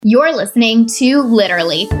You're listening to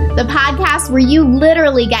Literally, the podcast where you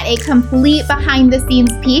literally get a complete behind-the-scenes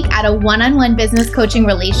peek at a one-on-one business coaching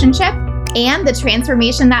relationship and the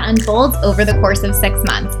transformation that unfolds over the course of 6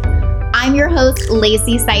 months. I'm your host,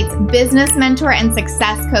 Lacey Seitz, business mentor and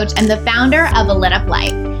success coach, and the founder of A Lit Up Life.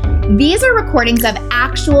 These are recordings of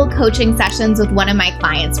actual coaching sessions with one of my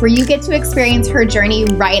clients where you get to experience her journey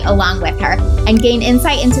right along with her and gain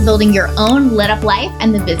insight into building your own lit up life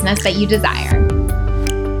and the business that you desire.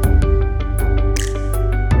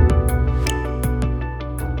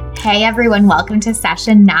 Hey everyone, welcome to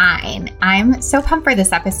session 9. I'm so pumped for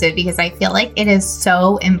this episode because I feel like it is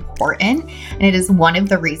so important, and it is one of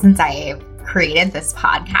the reasons I created this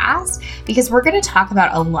podcast, because we're going to talk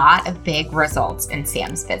about a lot of big results in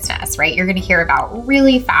Sam's business, right? You're going to hear about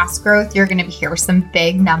really fast growth. You're going to hear some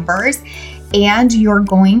big numbers, and you're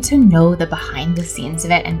going to know the behind the scenes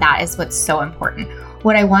of it. And that is what's so important.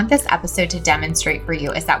 What I want this episode to demonstrate for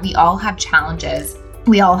you is that we all have challenges.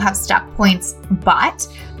 We all have stuck points, but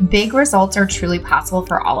big results are truly possible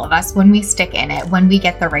for all of us when we stick in it, when we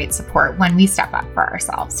get the right support, when we step up for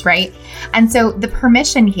ourselves, right? And so the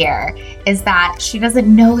permission here is that she doesn't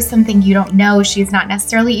know something you don't know. She's not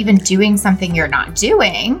necessarily even doing something you're not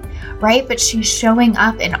doing, right? But she's showing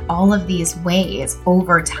up in all of these ways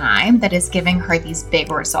over time that is giving her these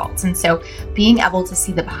big results. And so being able to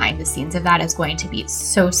see the behind the scenes of that is going to be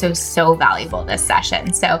so valuable this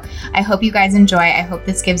session. So I hope you guys enjoy. I hope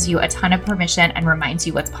this gives you a ton of permission and reminds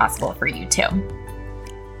you what's possible for you too.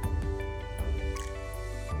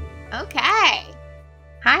 Okay.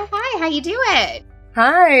 Hi, how you doing?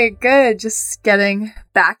 Hi, good. Just getting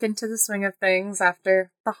back into the swing of things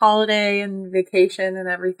after the holiday and vacation and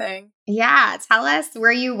everything. Yeah, tell us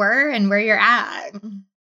where you were and where you're at.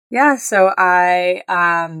 Yeah, so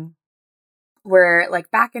we're like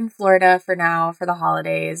back in Florida for now for the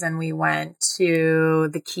holidays, and we went to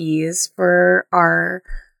the Keys for our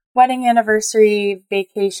wedding anniversary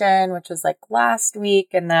vacation, which was like last week,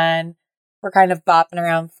 and then we're kind of bopping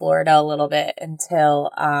around Florida a little bit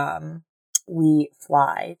until we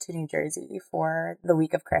fly to New Jersey for the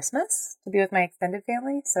week of Christmas to be with my extended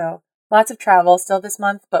family. So lots of travel still this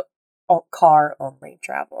month, but car only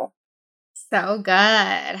travel. So good.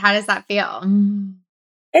 How does that feel?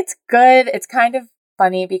 It's good. It's kind of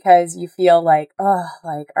funny because you feel like, all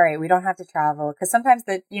right, we don't have to travel. Because sometimes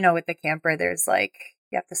with the camper, there's like,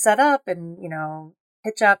 you have to set up and,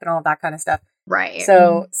 hitch up and all that kind of stuff. Right.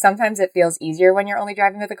 So sometimes it feels easier when you're only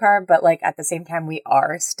driving with a car, but like at the same time, we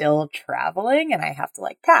are still traveling and I have to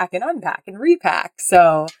like pack and unpack and repack.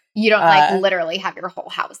 So you don't like literally have your whole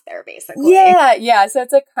house there basically. Yeah. So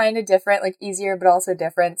it's like kind of different, like easier, but also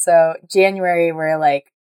different. So January, we're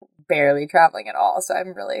like barely traveling at all. So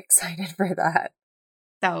I'm really excited for that.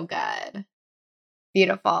 So good.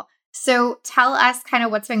 Beautiful. So tell us kind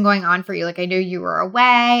of what's been going on for you. Like I know you were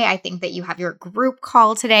away. I think that you have your group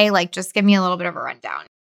call today. Like just give me a little bit of a rundown.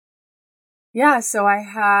 Yeah. So I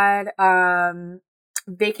had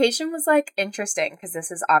vacation was like interesting because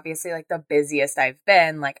this is obviously like the busiest I've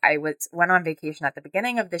been. Like went on vacation at the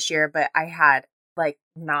beginning of this year, but I had like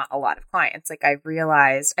not a lot of clients. Like I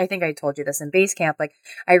realized, I think I told you this in Basecamp, like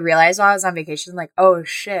I realized while I was on vacation, like, oh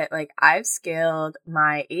shit, like I've scaled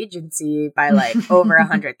my agency by like over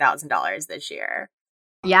 $100,000 this year.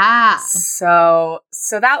 Yeah. So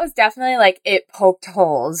that was definitely like, it poked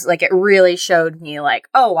holes. Like it really showed me like,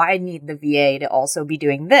 oh, I need the VA to also be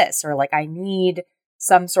doing this, or like I need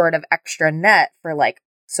some sort of extra net for like,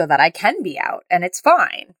 so that I can be out and it's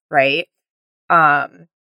fine. Right.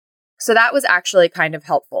 So that was actually kind of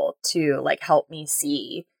helpful to like help me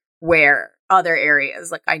see where other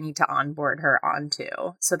areas like I need to onboard her onto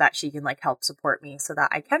so that she can like help support me so that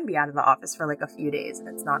I can be out of the office for like a few days and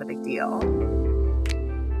it's not a big deal.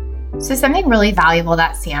 So something really valuable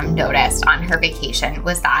that Sam noticed on her vacation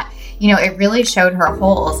was that, it really showed her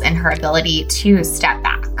holes in her ability to step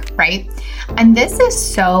back, right? And this is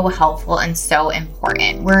so helpful and so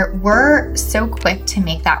important. We're so quick to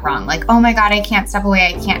make that wrong. Like, oh my God, I can't step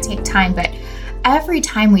away. I can't take time. But every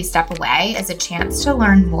time we step away is a chance to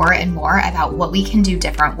learn more and more about what we can do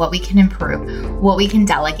different, what we can improve, what we can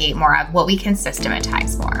delegate more of, what we can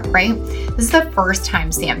systematize more, right? This is the first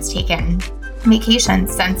time Sam's taken vacation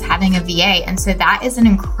since having a VA. And so that is an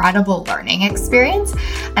incredible learning experience.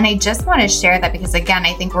 And I just want to share that because again,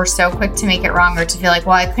 I think we're so quick to make it wrong or to feel like,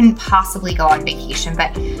 well, I couldn't possibly go on vacation.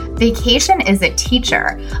 But vacation is a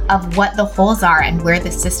teacher of what the holes are and where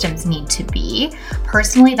the systems need to be.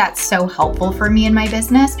 Personally, that's so helpful for me in my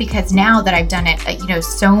business because now that I've done it,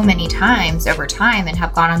 so many times over time and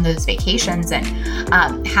have gone on those vacations and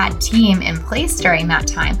had team in place during that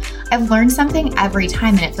time, I've learned something every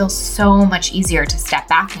time and it feels so much much easier to step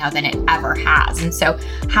back now than it ever has. And so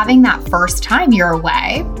having that first time you're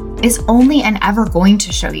away is only and ever going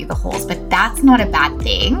to show you the holes, but that's not a bad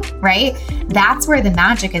thing, right? That's where the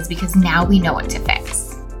magic is, because now we know what to fix.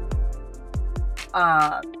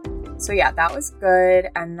 So yeah, that was good.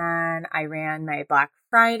 And then I ran my Black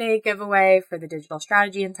Friday giveaway for the Digital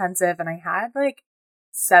Strategy Intensive, and I had like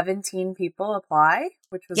 17 people apply,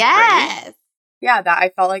 which was great. Yeah, that I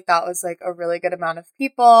felt like that was like a really good amount of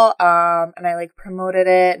people. And I like promoted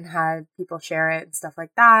it and had people share it and stuff like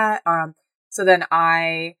that. So then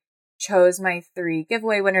I chose my 3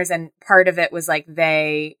 giveaway winners, and part of it was like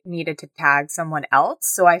they needed to tag someone else.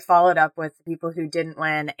 So I followed up with the people who didn't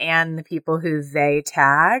win and the people who they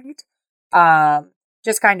tagged.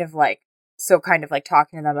 Just kind of like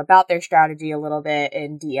talking to them about their strategy a little bit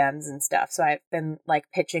in DMs and stuff. So I've been like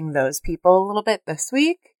pitching those people a little bit this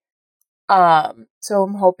week. So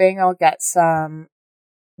I'm hoping I'll get some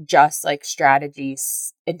just like strategy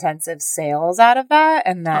intensive sales out of that.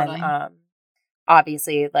 And then, Totally.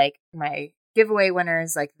 Obviously like my giveaway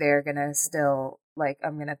winners, like they're gonna still like,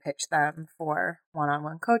 I'm gonna pitch them for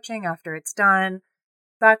one-on-one coaching after it's done.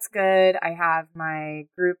 That's good. I have my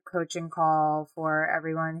group coaching call for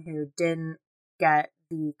everyone who didn't get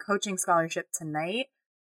the coaching scholarship tonight.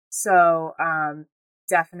 So,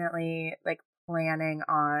 definitely like planning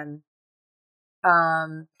on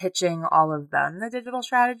pitching all of them the Digital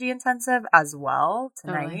Strategy Intensive as well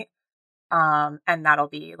tonight. Totally. And that'll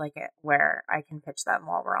be like it where I can pitch them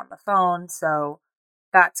while we're on the phone. So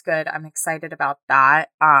that's good. I'm excited about that.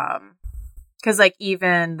 Cause like,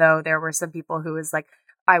 even though there were some people who was like,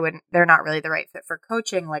 they're not really the right fit for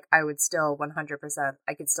coaching, like I would still 100%,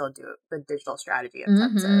 I could still do the Digital Strategy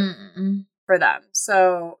Intensive for them.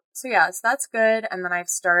 So yeah, so that's good. And then I've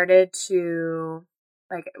started to,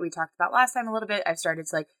 like we talked about last time a little bit, I've started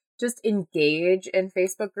to like just engage in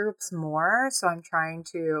Facebook groups more. So I'm trying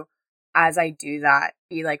to, as I do that,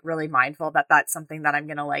 be like really mindful that that's something that I'm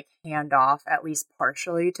going to like hand off at least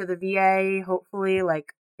partially to the VA, hopefully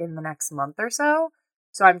like in the next month or so.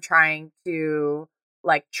 So I'm trying to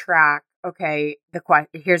like track, okay,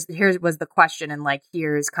 here's was the question, and like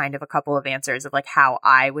here's kind of a couple of answers of like how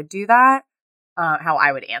I would do that. How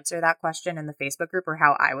I would answer that question in the Facebook group, or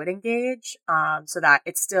how I would engage, so that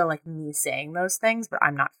it's still like me saying those things, but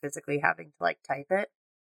I'm not physically having to like type it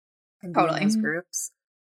and be in those groups.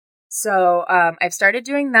 So I've started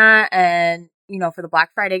doing that, and for the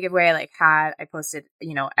Black Friday giveaway, I posted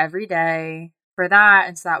every day for that,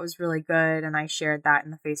 and so that was really good, and I shared that in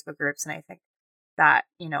the Facebook groups, and I think that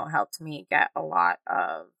helped me get a lot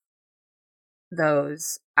of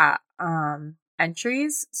those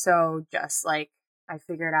entries. So just like I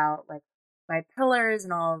figured out like my pillars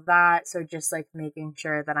and all of that. So just like making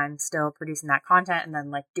sure that I'm still producing that content, and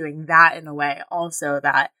then like doing that in a way also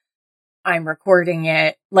that I'm recording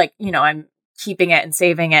it, like, I'm keeping it and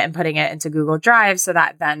saving it and putting it into Google Drive, so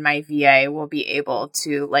that then my VA will be able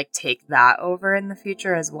to like take that over in the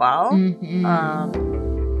future as well.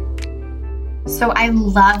 So I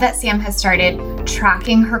love that Sam has started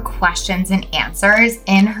tracking her questions and answers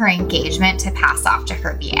in her engagement to pass off to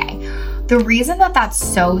her VA. The reason that that's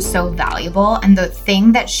so valuable, and the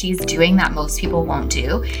thing that she's doing that most people won't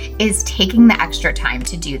do, is taking the extra time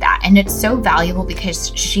to do that. And it's so valuable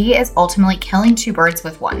because she is ultimately killing 2 birds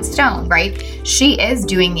with 1 stone, right? She is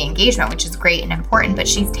doing the engagement, which is great and important, but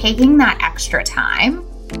she's taking that extra time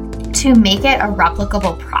to make it a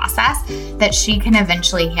replicable process that she can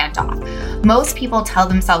eventually hand off. Most people tell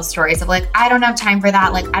themselves stories of like, I don't have time for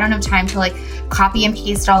that. Like, I don't have time to like copy and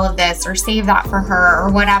paste all of this or save that for her or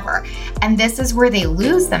whatever. And this is where they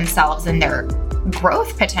lose themselves in their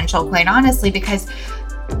growth potential, quite honestly, because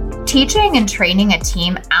teaching and training a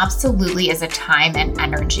team absolutely is a time and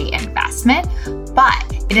energy investment, but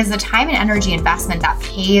it is a time and energy investment that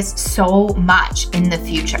pays so much in the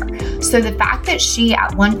future. So the fact that she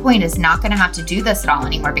at one point is not going to have to do this at all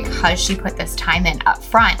anymore because she put this time in up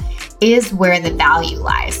front is where the value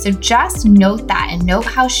lies. So just note that, and note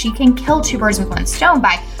how she can kill 2 birds with 1 stone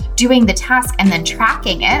by doing the task and then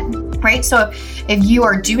tracking it, right? So if you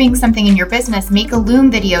are doing something in your business, make a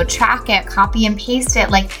Loom video, track it, copy and paste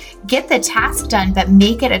it, like get the task done, but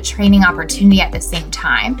make it a training opportunity at the same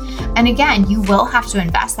time. And again, you will have to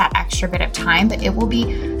invest that extra bit of time, but it will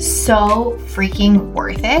be so freaking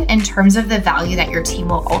worth it in terms of the value that your team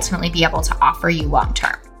will ultimately be able to offer you long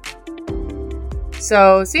term.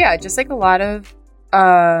 So yeah, just like a lot of,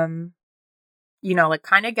 like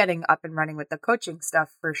kind of getting up and running with the coaching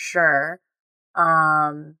stuff for sure.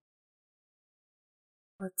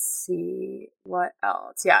 Let's see what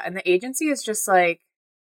else. Yeah. And the agency is just like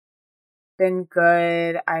been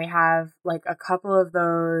good. I have like a couple of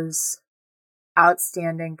those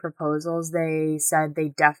outstanding proposals. They said they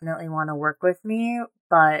definitely want to work with me,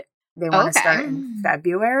 but they want to start in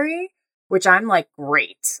February, which I'm like,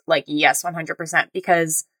 great. Like, yes, 100%.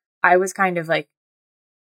 Because I was kind of like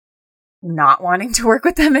not wanting to work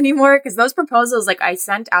with them anymore. Because those proposals, like I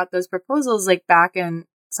sent out those proposals like back in,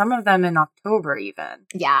 some of them in October even.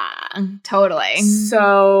 Yeah, totally.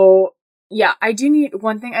 So yeah, I do need,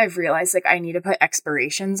 one thing I've realized, like I need to put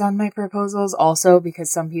expirations on my proposals also, because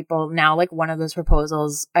some people now, like one of those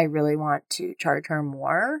proposals, I really want to charge her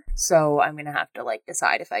more. So I'm going to have to like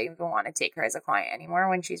decide if I even want to take her as a client anymore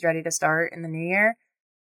when she's ready to start in the new year.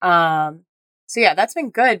 So yeah, that's been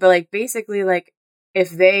good. But like basically like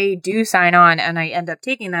if they do sign on and I end up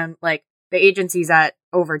taking them, like the agency's at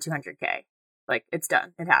over 200K. Like it's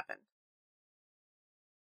done. It happened.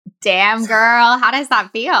 Damn, girl. How does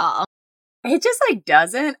that feel? It just like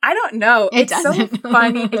doesn't. I don't know. It's so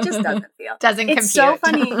funny. It just doesn't feel. Doesn't compute. It's so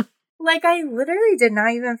funny. Like I literally did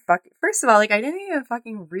not even first of all, like I didn't even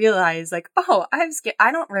fucking realize like, oh,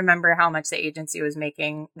 I don't remember how much the agency was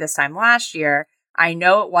making this time last year. I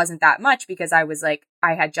know it wasn't that much because I was like,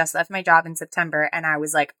 I had just left my job in September and I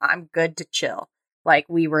was like, I'm good to chill. Like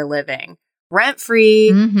we were living rent-free,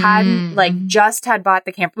 hadn't like just had bought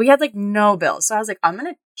the camper. We had like no bills. So I was like, I'm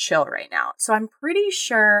going to chill right now. So I'm pretty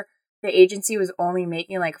sure the agency was only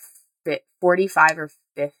making like 45 or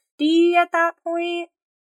 50 at that point.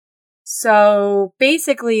 So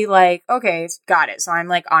basically like, okay, got it. So I'm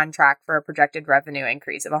like on track for a projected revenue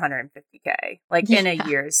increase of 150K, like in a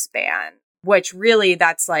year's span, which really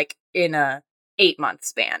that's like in a 8-month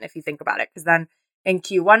span, if you think about it. Because then in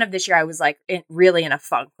Q1 of this year, I was like really in a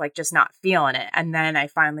funk, like just not feeling it. And then I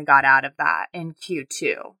finally got out of that in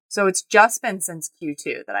Q2. So it's just been since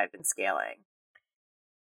Q2 that I've been scaling.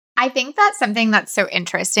 I think that's something that's so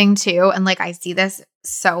interesting too. And like, I see this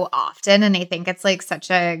so often and I think it's like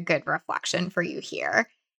such a good reflection for you here.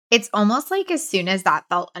 It's almost like as soon as that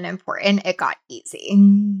felt unimportant, it got easy.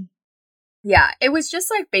 Yeah, it was just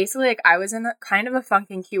like basically like I was in kind of a funk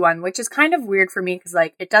in Q1, which is kind of weird for me because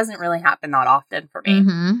like it doesn't really happen that often for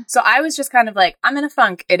me. So I was just kind of like, I'm in a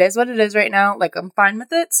funk. It is what it is right now. Like I'm fine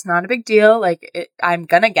with it. It's not a big deal. Like I'm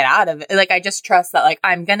going to get out of it. Like I just trust that like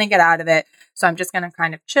I'm going to get out of it. So I'm just going to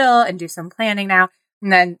kind of chill and do some planning now.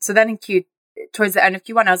 And then, so then towards the end of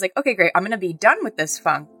Q1, I was like, okay, great. I'm going to be done with this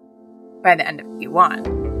funk by the end of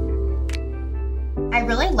Q1. I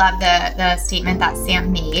really love the statement that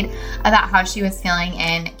Sam made about how she was feeling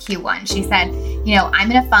in Q1. She said, you know,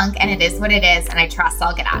 I'm in a funk and it is what it is and I trust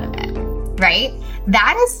I'll get out of it, right?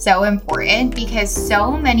 That is so important because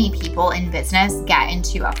so many people in business get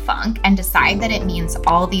into a funk and decide that it means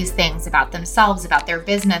all these things about themselves, about their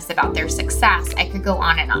business, about their success. I could go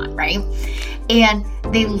on and on, right? And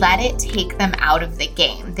they let it take them out of the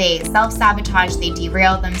game. They self-sabotage, they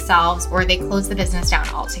derail themselves, or they close the business down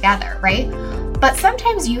altogether, right? But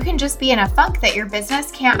sometimes you can just be in a funk that your business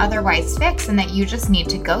can't otherwise fix and that you just need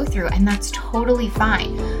to go through, and that's totally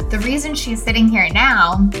fine. The reason she's sitting here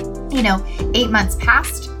now, 8 months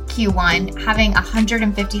past Q1, having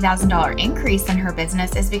 $150,000 increase in her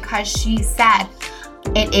business is because she said,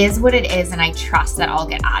 it is what it is and I trust that I'll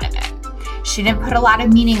get out of it. She didn't put a lot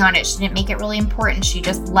of meaning on it. She didn't make it really important. She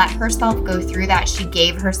just let herself go through that. She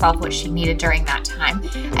gave herself what she needed during that time.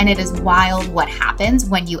 And it is wild what happens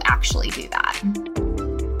when you actually do that.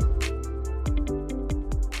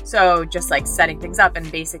 So just like setting things up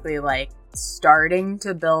and basically like starting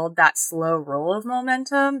to build that slow roll of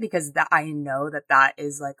momentum, because I know that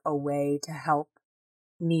is like a way to help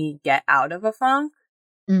me get out of a funk,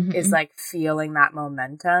 is like feeling that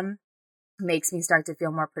momentum makes me start to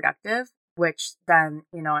feel more productive, which then,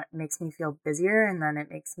 it makes me feel busier, and then it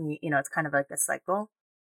makes me, it's kind of like a cycle.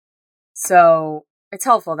 So it's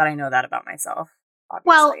helpful that I know that about myself, obviously.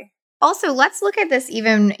 Well, also, let's look at this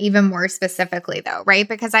even more specifically though, right?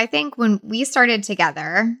 Because I think when we started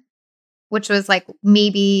together, which was like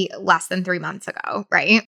maybe less than 3 months ago,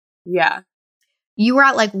 right? Yeah. You were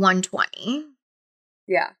at like 120.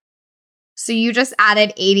 Yeah. So you just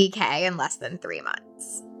added 80K in less than 3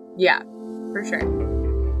 months. Yeah, for sure.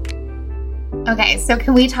 Okay, so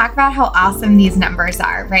can we talk about how awesome these numbers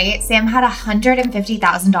are, right? Sam had a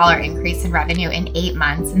 $150,000 increase in revenue in 8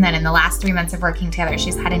 months. And then in the last 3 months of working together,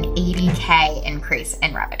 she's had an 80K increase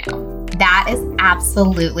in revenue. That is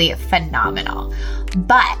absolutely phenomenal.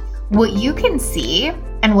 But what you can see,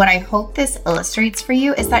 and what I hope this illustrates for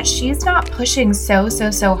you, is that she's not pushing so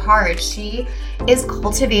hard. She is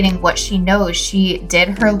cultivating what she knows. She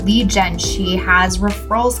did her lead gen. She has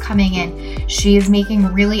referrals coming in. She is making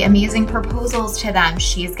really amazing proposals to them.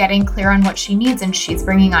 She's getting clear on what she needs, and she's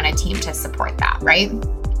bringing on a team to support that, right?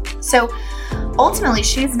 So ultimately,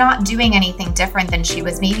 she's not doing anything different than she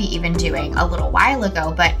was maybe even doing a little while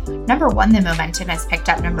ago. But number one, the momentum has picked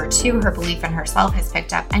up. Number two, her belief in herself has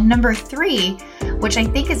picked up. And number three, which I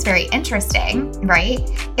think is very interesting, right,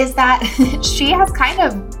 is that she has kind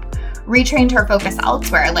of retrained her focus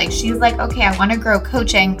elsewhere. Like she's like, okay, I want to grow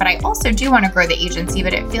coaching, but I also do want to grow the agency,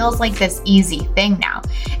 but it feels like this easy thing now.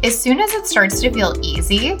 As soon as it starts to feel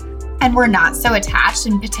easy, and we're not so attached,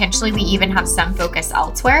 and potentially we even have some focus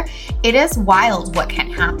elsewhere, it is wild what can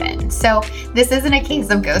happen. So this isn't a case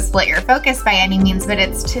of go split your focus by any means, but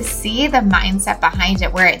it's to see the mindset behind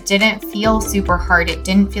it where it didn't feel super hard. It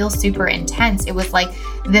didn't feel super intense. It was like,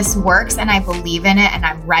 this works and I believe in it and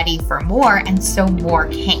I'm ready for more. And so more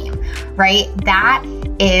came, right? That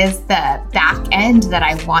is the back end that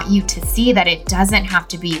I want you to see, that it doesn't have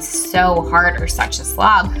to be so hard or such a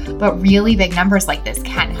slog, but really big numbers like this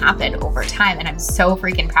can happen over time. And I'm so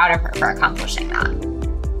freaking proud of her for accomplishing that.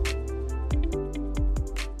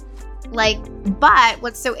 But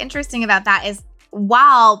what's so interesting about that is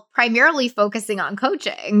while primarily focusing on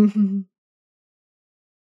coaching.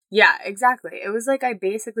 Yeah, exactly. It was like I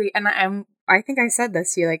basically, and I think I said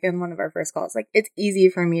this to you like in one of our first calls, like it's easy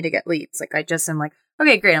for me to get leads. Like I just am like,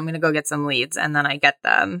 okay, great, I'm going to go get some leads. And then I get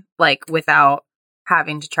them like without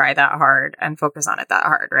having to try that hard and focus on it that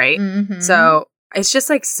hard, right? Mm-hmm. So it's just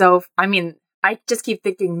like I just keep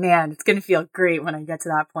thinking, man, it's going to feel great when I get to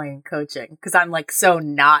that point in coaching because I'm like so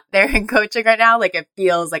not there in coaching right now. Like it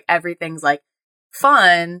feels like everything's like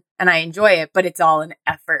fun and I enjoy it, but it's all an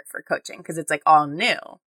effort for coaching because it's like all new.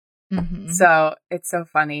 Mm-hmm. So it's so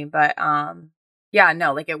funny, but yeah,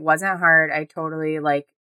 no, like it wasn't hard. I totally like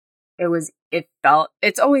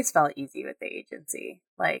it's always felt easy with the agency.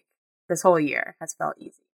 Like this whole year has felt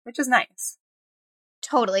easy, which is nice.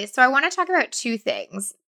 Totally. So I want to talk about two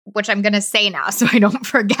things, which I'm going to say now so I don't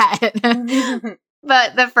forget.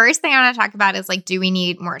 But the first thing I want to talk about is like, do we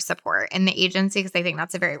need more support in the agency? Because I think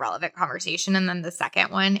that's a very relevant conversation. And then the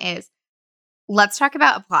second one is, let's talk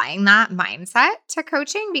about applying that mindset to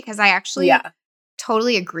coaching, because I actually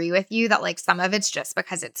totally agree with you that like some of it's just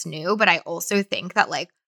because it's new, but I also think that like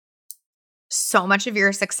so much of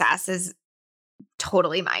your success is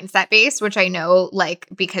totally mindset based, which I know like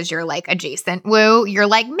because you're like adjacent woo, you're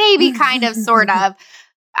like maybe kind of sort of,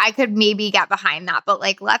 I could maybe get behind that, but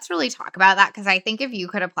like let's really talk about that because I think if you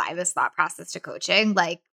could apply this thought process to coaching,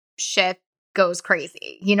 like shit goes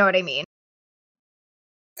crazy. You know what I mean?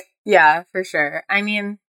 Yeah, for sure. I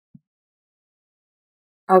mean,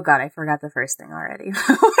 oh God, I forgot the first thing already.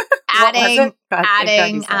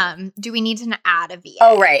 Do we need to add a VA?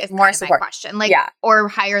 Oh, right. Is more kind of support. My question. Like, or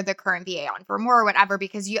hire the current VA on for more or whatever,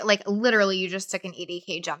 because you like literally you just took an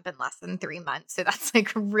 80K jump in less than 3 months. So that's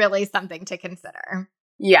like really something to consider.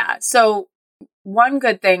 Yeah. So one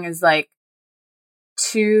good thing is like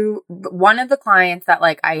one of the clients that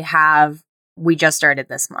like I have, we just started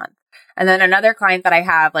this month. And then another client that I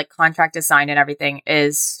have, like contract is signed and everything,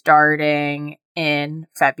 is starting in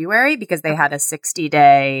February because they had a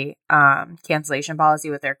 60-day cancellation policy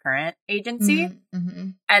with their current agency. Mm-hmm.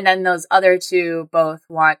 And then those other two both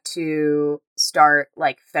want to start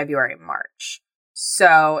like February, March.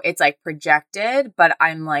 So it's like projected, but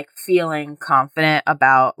I'm like feeling confident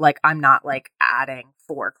about like I'm not like adding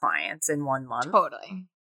 4 clients in 1 month. Totally.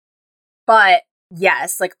 But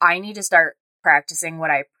yes, like I need to start practicing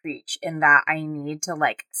what I preach in that I need to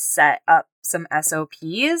like set up some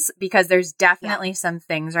SOPs because there's definitely some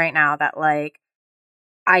things right now that like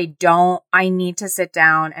I need to sit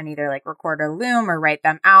down and either like record a Loom or write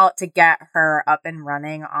them out to get her up and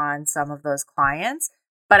running on some of those clients,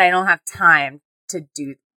 but I don't have time to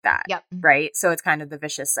do that. Yep. Right. So it's kind of the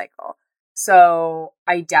vicious cycle. So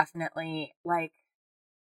I definitely like,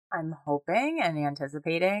 I'm hoping and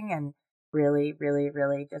anticipating and really, really,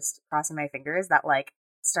 really just crossing my fingers that like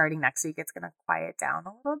starting next week, it's going to quiet down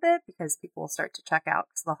a little bit because people will start to check out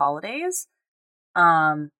because of the holidays.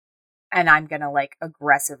 And I'm going to like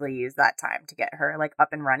aggressively use that time to get her like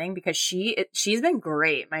up and running because she's been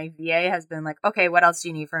great. My VA has been like, okay, what else do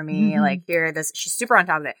you need from me? Mm-hmm. Like she's super on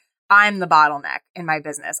top of it. I'm the bottleneck in my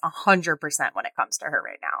business 100% when it comes to her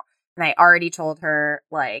right now. And I already told her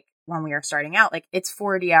like when we were starting out, like it's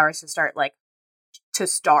 40 hours to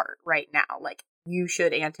start right now. Like you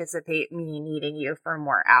should anticipate me needing you for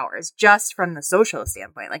more hours just from the social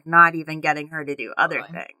standpoint, like not even getting her to do other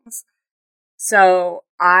things. So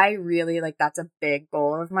I really like that's a big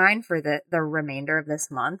goal of mine for the remainder of this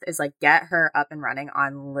month is like get her up and running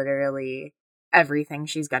on literally everything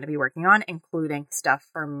she's going to be working on, including stuff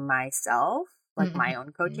for myself, like my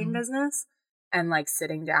own coaching business, and like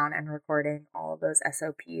sitting down and recording all of those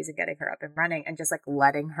SOPs and getting her up and running and just like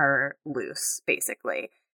letting her loose basically.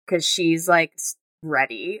 because she's like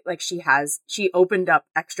ready. Like she opened up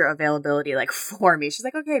extra availability like for me. She's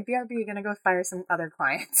like, okay, BRB, you're gonna go fire some other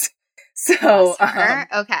clients. So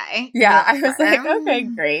okay. Yeah, I was like, okay,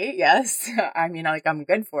 great. Yes. I mean, like I'm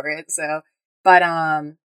good for it. So, but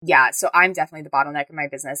yeah, so I'm definitely the bottleneck in my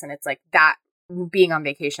business, and it's like that being on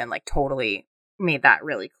vacation like totally made that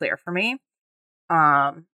really clear for me.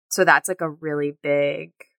 So that's like a really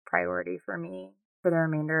big priority for me for the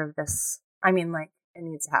remainder of this. I mean, like it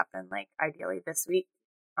needs to happen like ideally this week.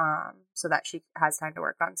 So that she has time to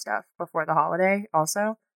work on stuff before the holiday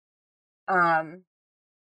also.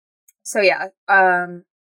 So yeah,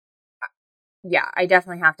 yeah, I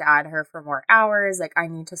definitely have to add her for more hours. Like I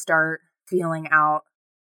need to start feeling out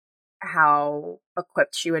how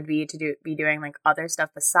equipped she would be to be doing like other stuff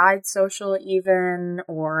besides social even,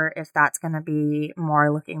 or if that's going to be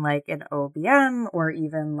more looking like an OBM or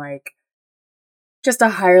even like just a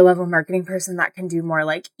higher level marketing person that can do more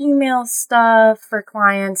like email stuff for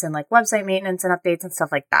clients and like website maintenance and updates and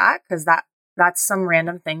stuff like that. Cause that's some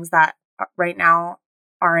random things that right now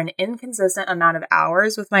are an inconsistent amount of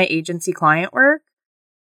hours with my agency client work.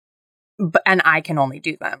 And I can only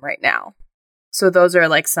do them right now. So those are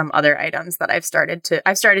like some other items that I've started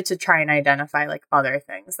to try and identify like other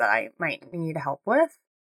things that I might need help with.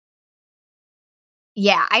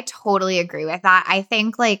 Yeah, I totally agree with that. I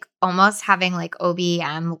think like almost having like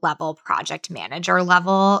OBM level project manager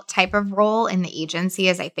level type of role in the agency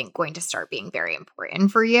is I think going to start being very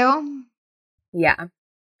important for you. Yeah.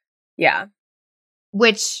 Yeah.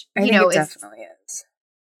 Which, I think it definitely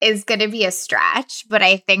is going to be a stretch, but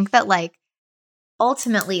I think that like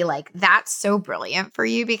ultimately, like that's so brilliant for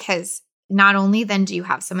you because not only then do you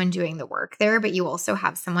have someone doing the work there, but you also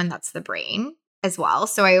have someone that's the brain as well.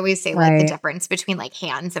 So I always say like the difference between like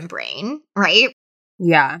hands and brain, right?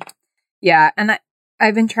 Yeah. Yeah. And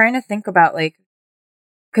I've been trying to think about like,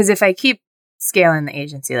 because if I keep scaling the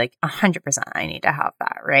agency, like 100% I need to have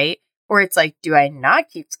that, right? Or it's like, do I not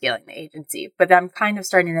keep scaling the agency? But I'm kind of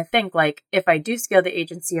starting to think like, if I do scale the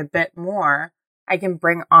agency a bit more, I can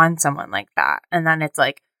bring on someone like that. And then it's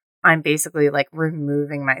like, I'm basically like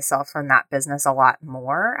removing myself from that business a lot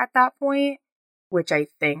more at that point, which I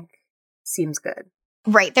think seems good.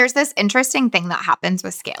 Right. There's this interesting thing that happens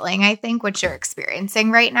with scaling, I think, which you're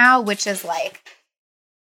experiencing right now, which is like,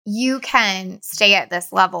 you can stay at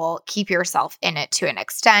this level, keep yourself in it to an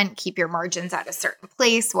extent, keep your margins at a certain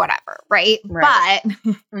place, whatever, right? But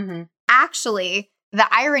actually, the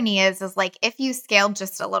irony is like if you scaled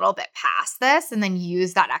just a little bit past this and then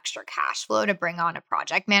use that extra cash flow to bring on a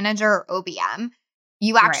project manager or OBM,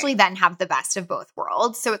 you actually then have the best of both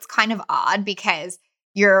worlds. So it's kind of odd because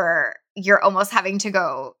you're almost having to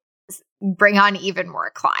go bring on even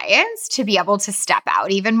more clients to be able to step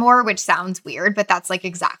out even more, which sounds weird, but that's like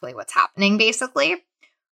exactly what's happening basically.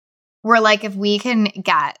 We're like, if we can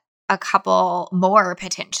get a couple more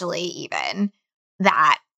potentially even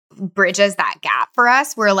that bridges that gap for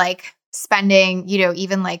us, we're like spending,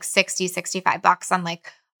 even like $60-65 on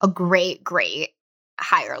like a great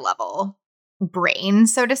higher level brain,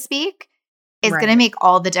 so to speak, is going to make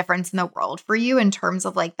all the difference in the world for you in terms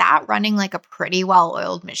of like that running like a pretty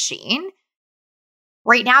well-oiled machine.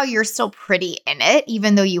 Right now, you're still pretty in it,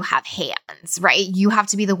 even though you have hands, right? You have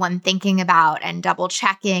to be the one thinking about and double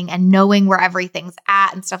checking and knowing where everything's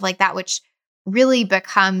at and stuff like that, which really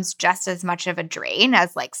becomes just as much of a drain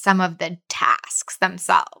as like some of the tasks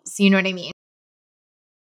themselves. You know what I mean?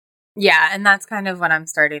 Yeah. And that's kind of what I'm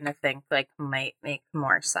starting to think like might make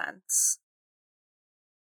more sense.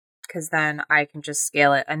 Because then I can just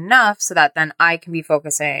scale it enough so that then I can be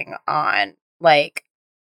focusing on like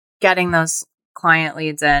getting those client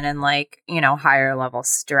leads in and like, higher level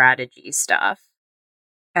strategy stuff.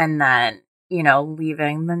 And then,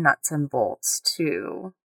 leaving the nuts and bolts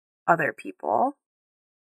to other people.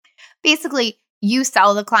 Basically, you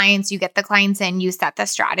sell the clients, you get the clients in, you set the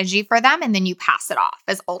strategy for them, and then you pass it off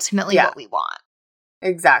is ultimately what we want.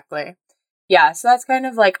 Exactly. Yeah. So that's kind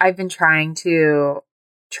of like I've been trying to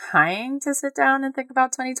sit down and think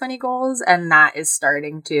about 2020 goals, and that is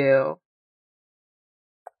starting to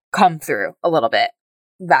come through a little bit.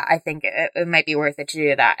 That I think it might be worth it to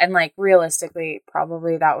do that. And like realistically,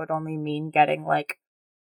 probably that would only mean getting like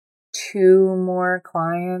 2 more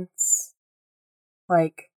clients.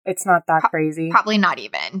 Like it's not that crazy. Probably not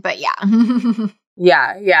even, but yeah.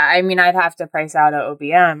 Yeah. I mean, I'd have to price out a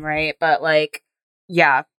OBM, right? But like,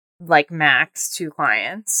 yeah, like max 2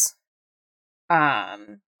 clients.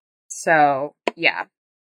 So yeah.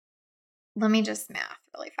 Let me just math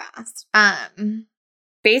really fast.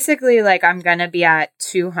 Basically, like I'm gonna be at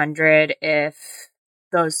 200 if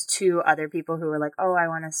those 2 other people who were like, oh, I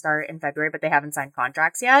want to start in February, but they haven't signed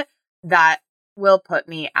contracts yet, that will put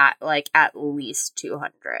me at like at least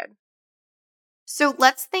 200. So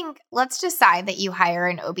let's decide that you hire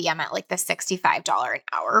an OBM at like the $65 an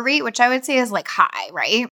hour rate, which I would say is like high,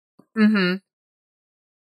 right? Mm-hmm.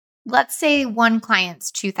 Let's say one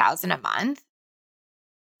client's $2,000 a month.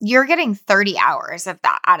 You're getting 30 hours of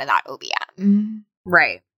that out of that OBM.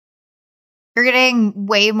 Right. You're getting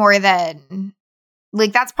way more than,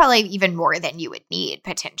 like, that's probably even more than you would need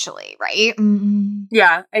potentially, right?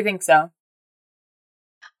 Yeah, I think so.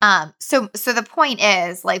 So the point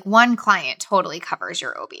is, like, one client totally covers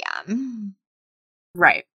your OBM.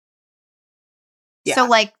 Right. Yeah. So,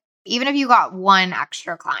 like, even if you got one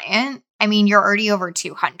extra client, I mean, you're already over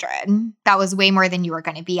 200. That was way more than you were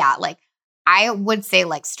going to be at. Like, I would say,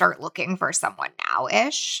 like, start looking for someone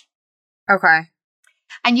now-ish. Okay.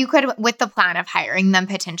 And you could, with the plan of hiring them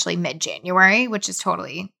potentially mid-January, which is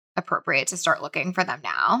totally appropriate to start looking for them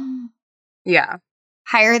now. Yeah.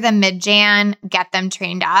 Hire them mid-Jan, get them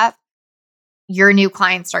trained up. Your new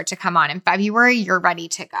clients start to come on in February. You're ready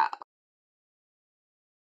to go.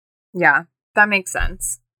 Yeah, that makes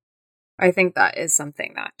sense. I think that is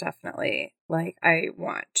something that definitely, like, I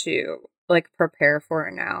want to, like, prepare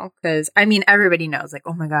for now. Because, I mean, everybody knows, like,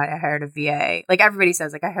 oh my God, I hired a VA. Like, everybody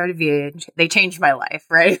says, like, I hired a VA and they changed my life,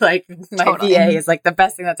 right? Like, my Totally. VA is, like, the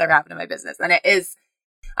best thing that's ever happened in my business. And it is,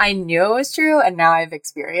 I knew it was true, and now I've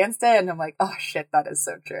experienced it, and I'm like, oh shit, that is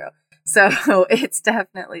so true. So it's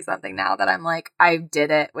definitely something now that I'm like, I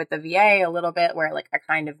did it with the VA a little bit where, like, I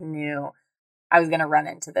kind of knew I was going to run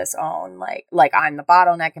into this own, like I'm the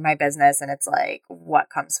bottleneck in my business, and it's like, what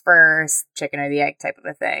comes first, chicken or the egg type of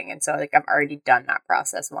a thing. And so, like, I've already done that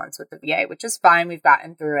process once with the VA, which is fine. We've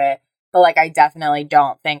gotten through it. But, like, I definitely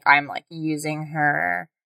don't think I'm, like, using her,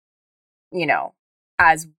 you know,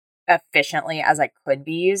 as efficiently as I could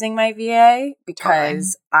be using my VA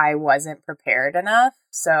because I wasn't prepared enough.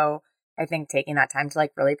 So I think taking that time to,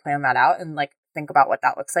 like, really plan that out and, like, think about what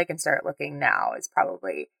that looks like and start looking now is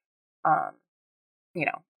probably, you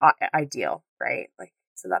know, ideal, right? Like,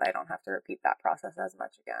 so that I don't have to repeat that process as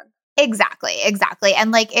much again. Exactly.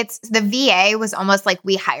 And, like, it's the VA was almost like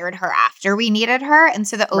we hired her after we needed her. And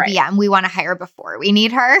so the OBM, we want to hire before we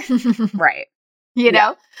need her. Right. You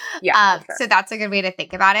know? Yeah. For sure. So that's a good way to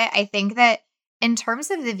think about it. I think that in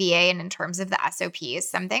terms of the VA and in terms of the SOPs,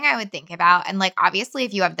 something I would think about, and, like, obviously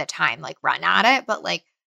if you have the time, like, run at it, but, like,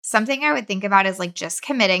 something I would think about is, like, just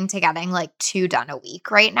committing to getting, like, 2 done a week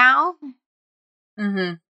right now.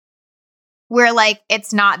 Mm-hmm. Where, like,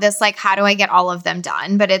 it's not this, like, how do I get all of them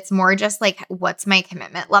done? But it's more just, like, what's my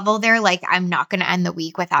commitment level there? Like, I'm not going to end the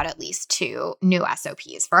week without at least 2 new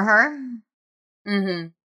SOPs for her. Mm-hmm.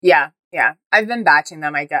 Yeah. I've been batching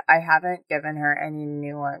them. I haven't given her any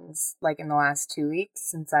new ones, like, in the last 2 weeks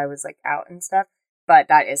since I was, like, out and stuff. But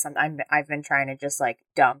that is something I've been trying to just, like,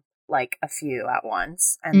 dump, like, a few at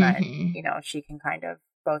once. And then, you know, she can kind of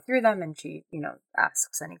go through them and she, you know,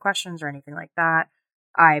 asks any questions or anything like that.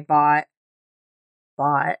 I bought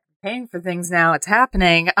paying for things now. It's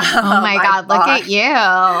happening. Oh my God, look at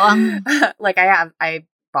you. Like, I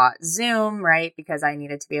bought Zoom, right? Because I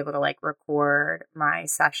needed to be able to, like, record my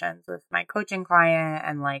sessions with my coaching client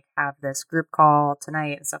and, like, have this group call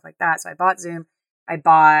tonight and stuff like that. So I bought Zoom. I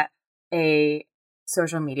bought a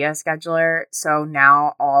social media scheduler. So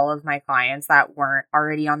now all of my clients that weren't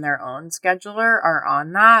already on their own scheduler are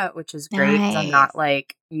on that, which is great. Nice. I'm not,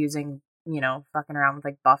 like, using, you know, fucking around with,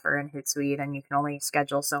 like, Buffer and Hootsuite, and you can only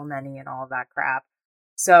schedule so many and all of that crap.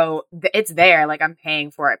 So it's there, like, I'm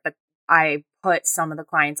paying for it, but I put some of the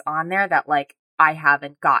clients on there that, like, I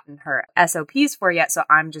haven't gotten her SOPs for yet, so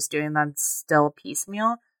I'm just doing them still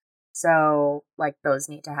piecemeal. So, like, those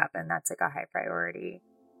need to happen. That's, like, a high priority.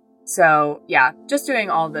 So, yeah, just doing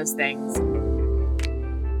all those things.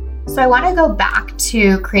 So I want to go back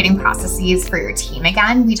to creating processes for your team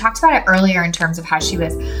again. We talked about it earlier in terms of how she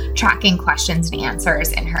was tracking questions and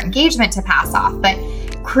answers in her engagement to pass off, but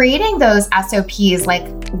creating those SOPs, like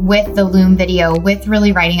with the Loom video, with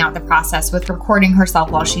really writing out the process, with recording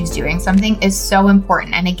herself while she's doing something is so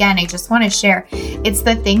important. And again, I just want to share, it's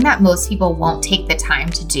the thing that most people won't take the time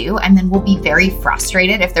to do and then will be very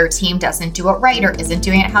frustrated if their team doesn't do it right or isn't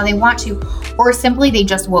doing it how they want to, or simply they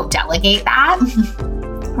just won't delegate that.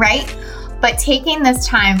 Right? But taking this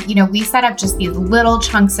time, you know, we set up just these little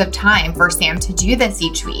chunks of time for Sam to do this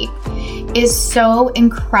each week is so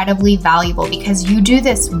incredibly valuable because you do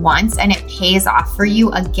this once and it pays off for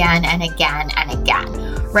you again and again and again,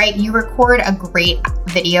 right? You record a great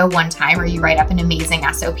video one time or you write up an amazing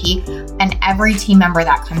SOP and every team member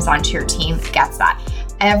that comes onto your team gets that.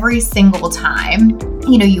 Every single time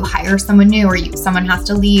you hire someone new or someone has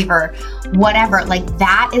to leave or whatever, like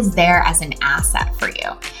that is there as an asset for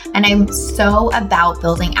you. And I'm so about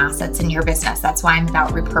building assets in your business. That's why I'm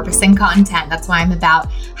about repurposing content. That's why I'm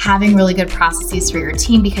about having really good processes for your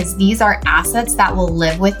team, because these are assets that will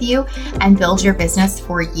live with you and build your business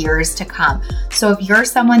for years to come. So if you're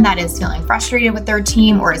someone that is feeling frustrated with their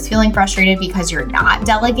team or is feeling frustrated because you're not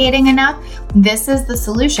delegating enough, this is the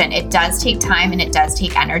solution. It does take time and it does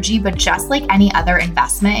take energy, but just like any other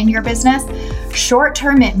investment in your business, short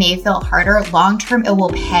term it may feel harder, long term it will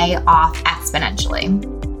pay off exponentially.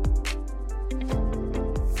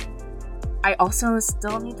 I also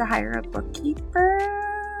still need to hire a bookkeeper.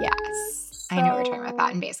 Yes. I know we're talking about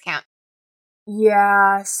that in Basecamp.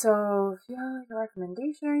 Yeah, so if you have like a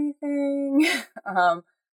recommendation or anything.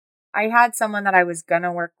 I had someone that I was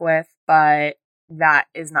gonna work with, but that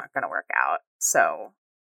is not gonna work out. So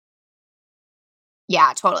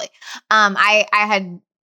yeah, totally. I had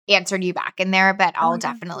answered you back in there, but I'll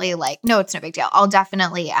definitely no, it's no big deal. I'll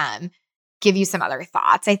definitely give you some other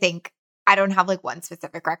thoughts. I think I don't have like one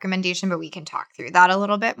specific recommendation, but we can talk through that a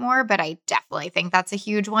little bit more. But I definitely think that's a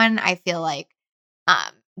huge one. I feel like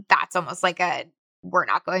that's almost like we're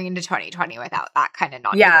not going into 2020 without that kind of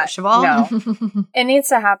non-negotiable. Yeah, no. It needs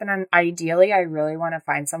to happen. And ideally, I really want to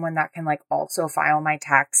find someone that can like also file my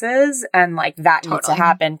taxes. And like that needs to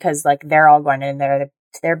happen because like they're all going in there.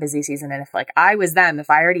 Their busy season. And if like I was them, if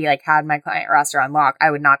I already like had my client roster on lock,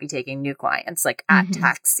 I would not be taking new clients like at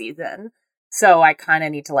tax season. So I kind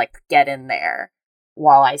of need to like get in there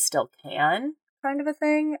while I still can, kind of a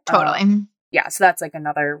thing. Totally. Yeah. So that's like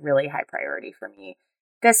another really high priority for me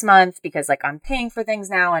this month, because like I'm paying for things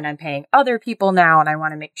now and I'm paying other people now. And I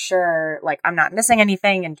want to make sure like I'm not missing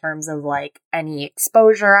anything in terms of like any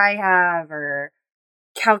exposure I have or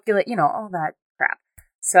calculate, all that crap.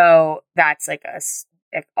 So that's like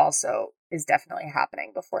it also is definitely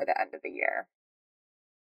happening before the end of the year.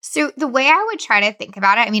 So the way I would try to think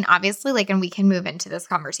about it, I mean, obviously, like, and we can move into this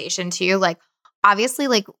conversation too, like, obviously,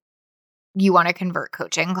 like, you want to convert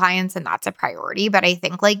coaching clients and that's a priority. But I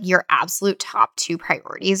think like your absolute top two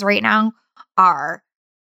priorities right now are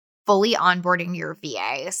fully onboarding your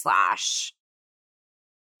VA /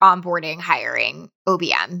 onboarding, hiring,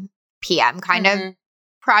 OBM, PM kind of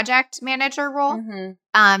project manager role,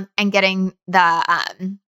 and getting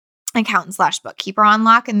the accountant / bookkeeper on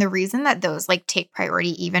lock. And the reason that those like take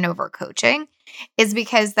priority even over coaching is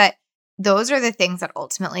because that those are the things that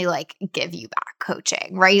ultimately like give you back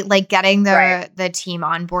coaching, right? Like getting the team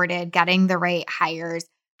onboarded, getting the right hires,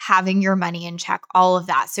 having your money in check, all of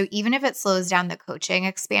that. So even if it slows down the coaching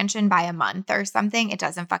expansion by a month or something, it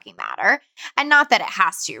doesn't fucking matter. And not that it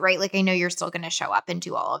has to, right? Like I know you're still going to show up and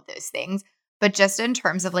do all of those things. But just in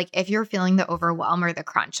terms of like, if you're feeling the overwhelm or the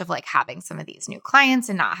crunch of like having some of these new clients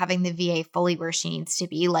and not having the VA fully where she needs to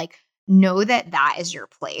be, like, know that that is your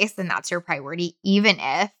place and that's your priority, even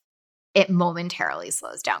if it momentarily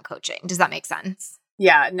slows down coaching. Does that make sense?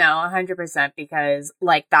 Yeah, no, 100%, because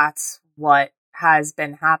like, that's what has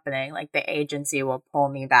been happening. Like the agency will pull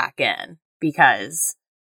me back in because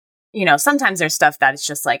sometimes there's stuff that is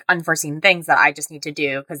just like unforeseen things that I just need to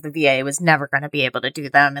do because the VA was never going to be able to do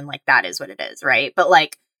them. And like, that is what it is. Right. But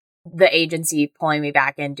like the agency pulling me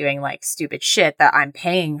back in doing like stupid shit that I'm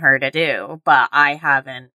paying her to do, but I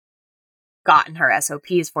haven't gotten her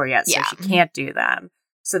SOPs for yet. So she can't do them.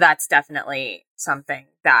 So that's definitely something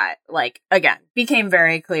that like, again, became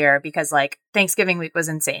very clear because like Thanksgiving week was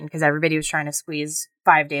insane because everybody was trying to squeeze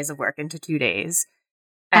 5 days of work into 2 days.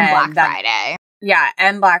 And Black Friday. Yeah,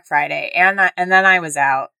 and Black Friday. And then I was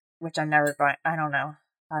out, which I'm never going, I don't know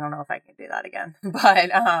if I can do that again.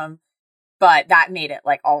 But that made it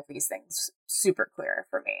like all of these things super clear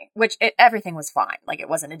for me, which everything was fine. Like it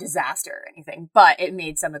wasn't a disaster or anything, but it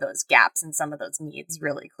made some of those gaps and some of those needs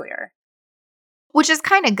really clear. Which is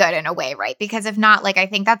kind of good in a way, right? Because if not, like, I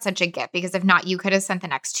think that's such a gift because if not, you could have spent the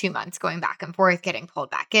next 2 months going back and forth, getting pulled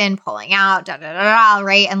back in, pulling out,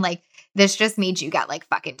 right? And like, this just made you get like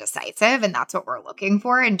fucking decisive. And that's what we're looking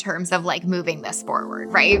for in terms of like moving this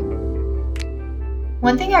forward, right?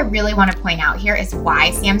 One thing I really want to point out here is why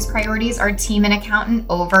Sam's priorities are team and accountant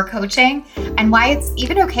over coaching and why it's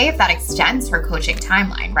even okay if that extends her coaching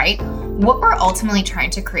timeline, right? What we're ultimately trying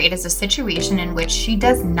to create is a situation in which she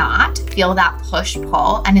does not feel that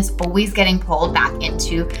push-pull and is always getting pulled back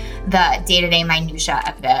into the day-to-day minutia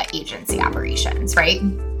of the agency operations, right?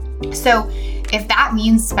 So if that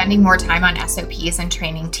means spending more time on SOPs and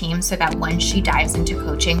training teams so that when she dives into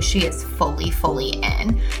coaching, she is fully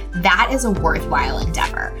in, that is a worthwhile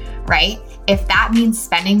endeavor, right? If that means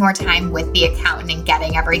spending more time with the accountant and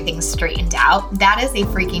getting everything straightened out, that is a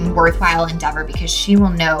freaking worthwhile endeavor because she will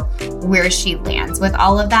know where she lands with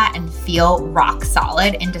all of that and feel rock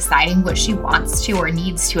solid in deciding what she wants to or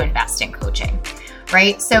needs to invest in coaching,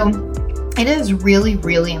 right? So it is really,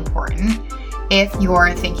 really important if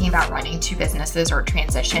you're thinking about running two businesses or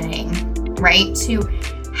transitioning, right, to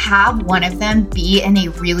have one of them be in a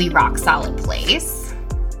really rock solid place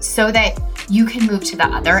so that you can move to the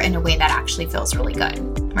other in a way that actually feels really good,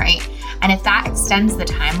 right? And if that extends the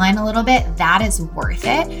timeline a little bit, that is worth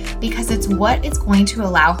it because it's what is going to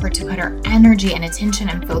allow her to put her energy and attention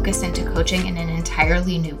and focus into coaching in an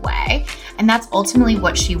entirely new way. And that's ultimately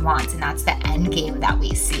what she wants. And that's the end game that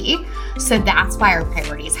we see. So that's why our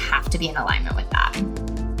priorities have to be in alignment with that.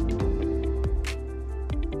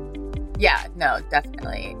 Yeah, no,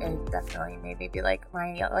 definitely. It definitely made me be like,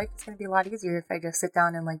 my life is going to be a lot easier if I just sit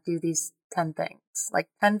down and like do these 10 things, like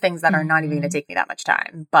 10 things that are not even going to take me that much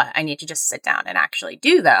time, but I need to just sit down and actually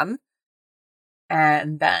do them.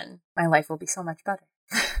 And then my life will be so much better.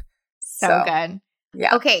 So good.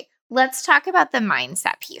 Yeah. Okay. Let's talk about the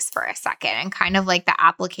mindset piece for a second and kind of like the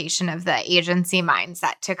application of the agency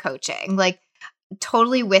mindset to coaching. Like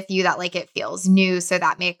totally with you that like it feels new. So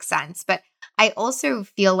that makes sense. But I also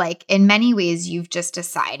feel like in many ways you've just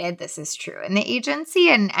decided this is true in the agency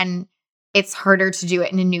and it's harder to do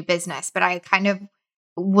it in a new business. But I kind of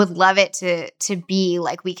would love it to be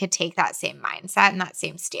like we could take that same mindset and that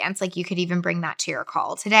same stance. Like you could even bring that to your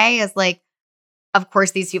call today as like, of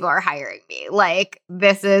course, these people are hiring me. Like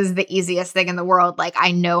this is the easiest thing in the world. Like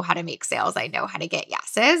I know how to make sales. I know how to get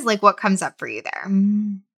yeses. Like what comes up for you there?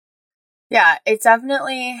 Yeah, it's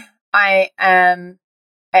definitely, I am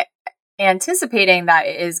anticipating that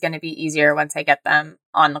it is going to be easier once I get them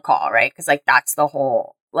on the call, right? Because like that's the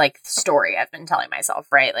whole like story I've been telling myself,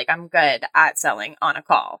 right? Like I'm good at selling on a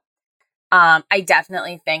call. I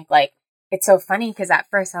definitely think like it's so funny because at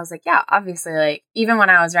first I was like, yeah, obviously, like even when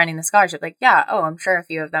I was running the scholarship, like, yeah, oh, I'm sure a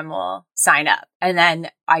few of them will sign up. And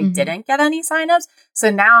then I didn't get any signups. So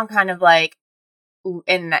now I'm kind of like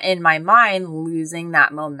in my mind losing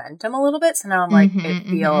that momentum a little bit. So now I'm like, it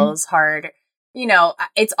feels hard. You know,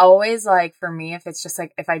 it's always like for me, if it's just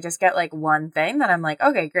like, if I just get like one thing, then I'm like,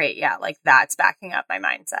 okay, great. Yeah. Like that's backing up my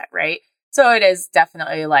mindset. Right. So it is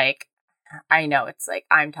definitely like, I know it's like,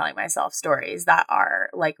 I'm telling myself stories that are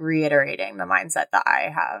like reiterating the mindset that I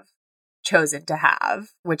have chosen to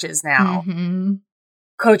have, which is now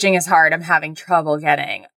coaching is hard. I'm having trouble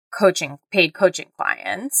getting paid coaching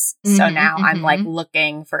clients. So now I'm like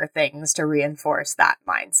looking for things to reinforce that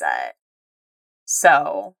mindset.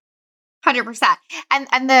 So 100%.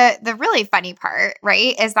 And the really funny part,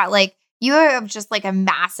 right, is that like you have just like a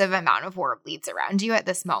massive amount of warm leads around you at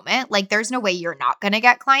this moment. Like there's no way you're not going to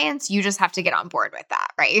get clients. You just have to get on board with that,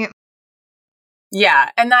 right?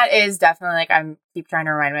 Yeah. And that is definitely like, I'm keep trying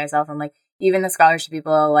to remind myself. I'm like, even the scholarship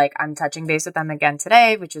people, like I'm touching base with them again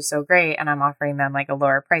today, which is so great. And I'm offering them like a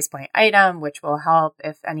lower price point item, which will help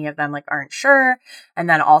if any of them like aren't sure. And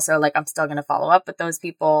then also like, I'm still going to follow up with those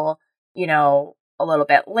people, you know, a little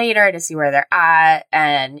bit later to see where they're at.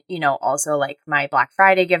 And, you know, also like my Black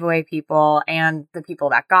Friday giveaway people and the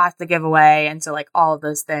people that got the giveaway. And so like all of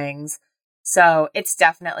those things. So it's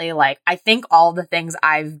definitely like, I think all the things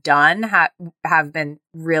I've done have been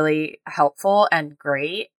really helpful and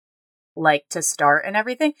great, like to start and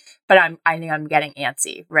everything. But I think I'm getting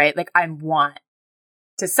antsy, right? Like I want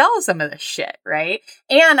to sell some of this shit, right?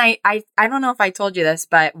 And I don't know if I told you this,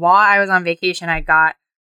 but while I was on vacation, I got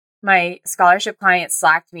my scholarship client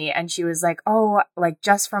slacked me and she was like, oh, like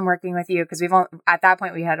just from working with you, because at that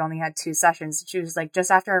point we had only had 2 sessions. She was like,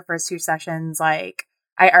 just after our first 2 sessions, like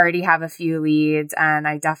I already have a few leads and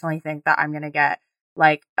I definitely think that I'm going to get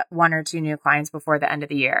like 1 or 2 new clients before the end of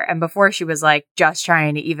the year. And before she was like just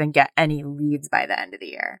trying to even get any leads by the end of the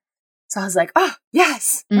year. So I was like, oh,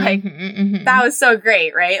 yes. Like that was so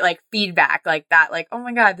great, right? Like feedback like that, like, oh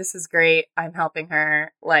my God, this is great. I'm helping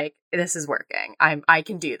her. Like this is working. I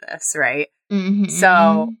can do this, right?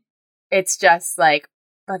 So it's just like,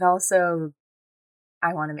 but also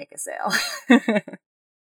I want to make a sale.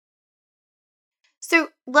 So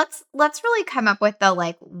let's really come up with the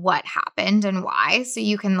like what happened and why, so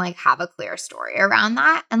you can like have a clear story around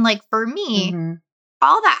that. And like for me,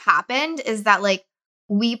 all that happened is that like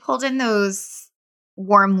we pulled in those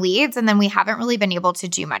warm leads and then we haven't really been able to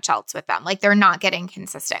do much else with them. Like they're not getting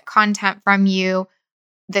consistent content from you.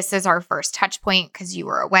 This is our first touch point because you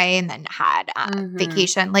were away and then had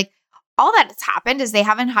vacation. Like all that's happened is they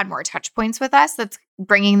haven't had more touch points with us that's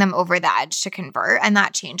bringing them over the edge to convert. And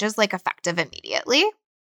that changes like effective immediately.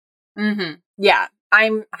 Yeah. I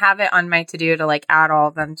have it on my to-do to like add all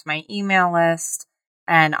of them to my email list.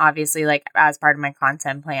 And obviously, like as part of my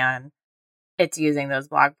content plan, it's using those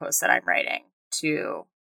blog posts that I'm writing to,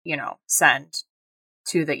 send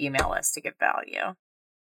to the email list to give value.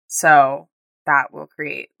 So that will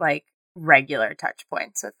create like regular touch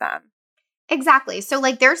points with them. Exactly. So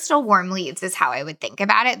like they're still warm leads is how I would think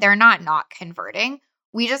about it. They're not converting.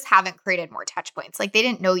 We just haven't created more touch points. Like they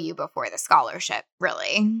didn't know you before the scholarship,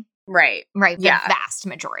 really. Right. Right. The Yeah. vast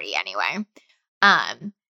majority anyway.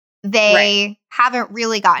 They haven't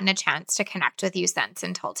really gotten a chance to connect with you since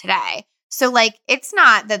until today. So like it's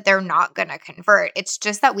not that they're not going to convert. It's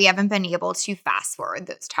just that we haven't been able to fast forward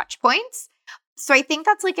those touch points. So I think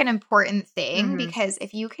that's like an important thing because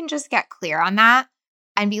if you can just get clear on that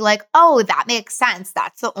and be like, oh, that makes sense.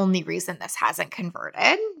 That's the only reason this hasn't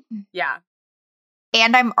converted. Yeah.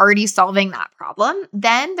 And I'm already solving that problem.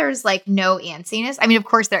 Then there's like no antsiness. I mean, of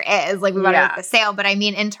course there is. Like we want to make the sale. But I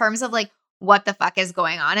mean, in terms of like what the fuck is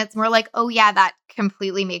going on, it's more like, oh yeah, that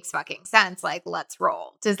completely makes fucking sense. Like, let's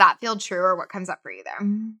roll. Does that feel true or what comes up for you there?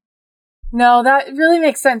 No, that really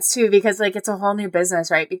makes sense too, because like it's a whole new business,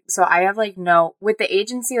 right? So I have like with the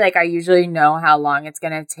agency, like I usually know how long it's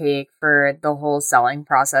going to take for the whole selling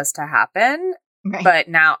process to happen. Right. But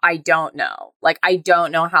now I don't know. Like I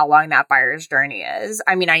don't know how long that buyer's journey is.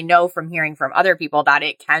 I mean, I know from hearing from other people that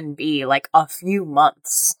it can be like a few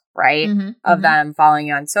months, right? Of them following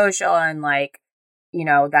you on social and like,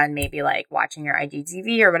 then maybe like watching your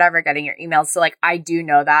IGTV or whatever, getting your emails. So like, I do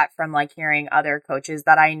know that from like hearing other coaches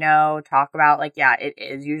that I know talk about like, yeah, it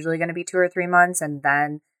is usually going to be 2 or 3 months. And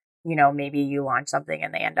then, maybe you launch something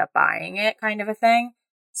and they end up buying it kind of a thing.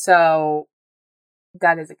 So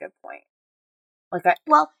that is a good point.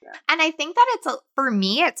 And I think that for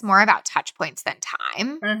me, it's more about touch points than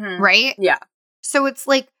time, right? Yeah. So it's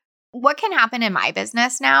like, what can happen in my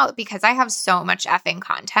business now, because I have so much effing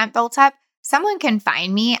content built up, someone can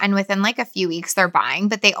find me and within like a few weeks they're buying,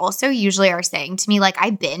 but they also usually are saying to me, like,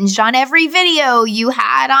 I binged on every video you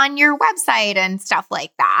had on your website and stuff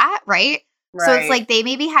like that, right? So it's like they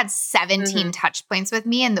maybe had 17 touch points with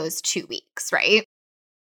me in those 2 weeks, right?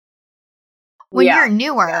 When you're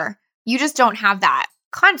newer, you just don't have that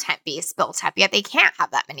content base built up yet. They can't have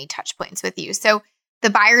that many touch points with you. So the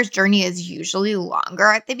buyer's journey is usually longer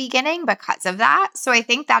at the beginning because of that. So I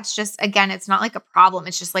think that's just, again, it's not like a problem.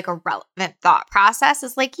 It's just like a relevant thought process.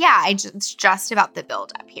 It's like, yeah, it's just about the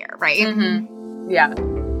build up here, right? Yeah.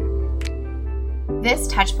 This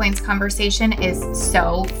touch points conversation is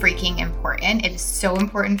so freaking important. It is so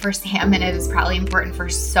important for Sam, and it is probably important for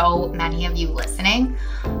so many of you listening.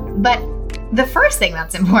 But the first thing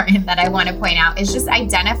that's important that I want to point out is just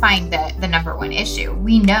identifying the number one issue.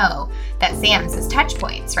 We know that Sam's is touch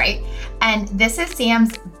points, right? And this is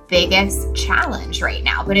Sam's biggest challenge right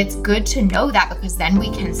now, but it's good to know that because then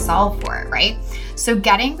we can solve for it, right? So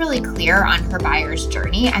getting really clear on her buyer's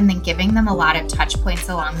journey and then giving them a lot of touch points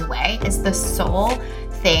along the way is the sole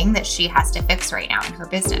thing that she has to fix right now in her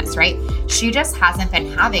business, right? She just hasn't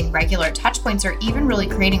been having regular touch points or even really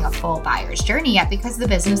creating a full buyer's journey yet because the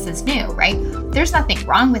business is new, right? There's nothing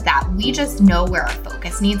wrong with that. We just know where our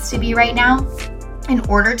focus needs to be right now in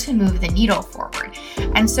order to move the needle forward.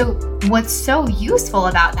 And so what's so useful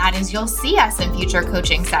about that is you'll see us in future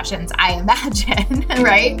coaching sessions, I imagine,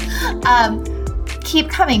 right? Keep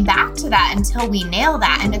coming back to that until we nail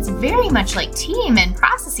that. And it's very much like team and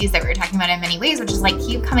processes that we were talking about in many ways, which is like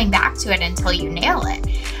keep coming back to it until you nail it.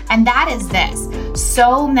 And that is this.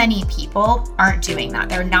 So many people aren't doing that.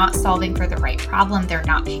 They're not solving for the right problem. They're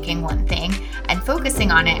not picking one thing and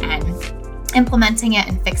focusing on it and implementing it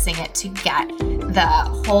and fixing it to get the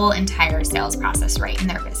whole entire sales process right in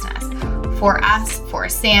their business. For us, for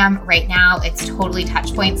Sam, right now, it's totally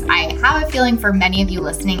touch points. I have a feeling for many of you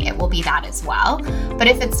listening, it will be that as well. But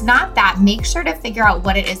if it's not that, make sure to figure out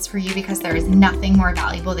what it is for you because there is nothing more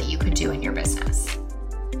valuable that you could do in your business.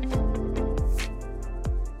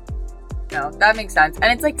 No, that makes sense.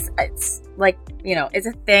 And it's like, it's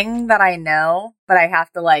a thing that I know, but I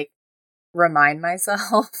have to like remind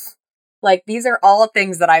myself. Like, these are all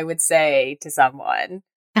things that I would say to someone,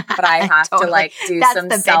 but I have totally. To like do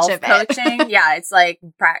some self-coaching. Yeah. It's like,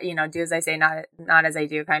 do as I say, not as I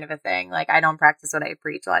do kind of a thing. Like I don't practice what I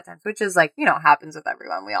preach a lot of times, which is like, happens with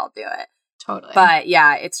everyone. We all do it. Totally. But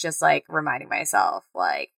yeah, it's just like reminding myself,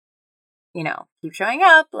 like, keep showing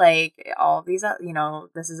up, like all of these,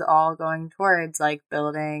 this is all going towards like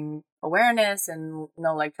building awareness and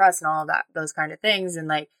like trust and all of that, those kind of things. And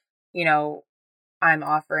like, I'm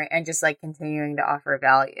offering and just like continuing to offer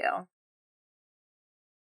value.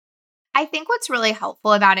 I think what's really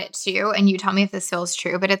helpful about it too, and you tell me if this feels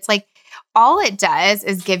true, but it's like all it does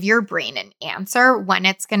is give your brain an answer when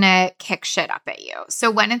it's going to kick shit up at you. So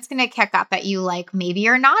when it's going to kick up at you, like maybe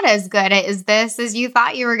you're not as good at this as you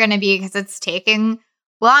thought you were going to be because it's taking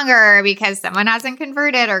longer because someone hasn't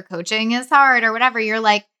converted or coaching is hard or whatever. You're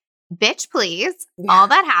like, bitch, please. Yeah. All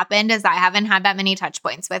that happened is I haven't had that many touch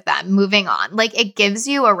points with them. Moving on. Like it gives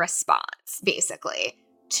you a response basically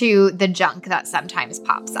to the junk that sometimes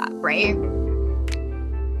pops up, right?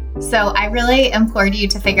 So I really implored you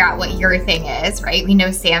to figure out what your thing is, right? We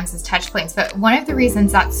know Sam's is touch points, but one of the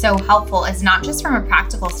reasons that's so helpful is not just from a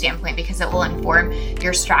practical standpoint because it will inform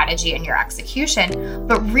your strategy and your execution,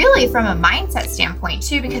 but really from a mindset standpoint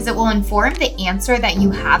too, because it will inform the answer that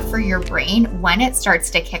you have for your brain when it starts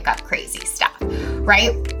to kick up crazy stuff,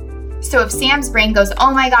 right? So if Sam's brain goes,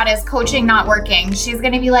 oh my God, is coaching not working? She's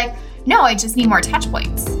going to be like, no, I just need more touch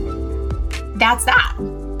points. That's that.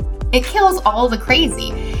 It kills all the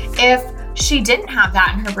crazy. If she didn't have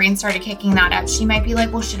that and her brain started kicking that up, she might be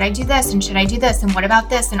like, well, should I do this? And should I do this? And what about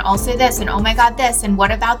this? And also this? And oh my God, this? And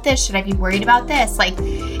what about this? Should I be worried about this? Like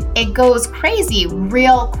it goes crazy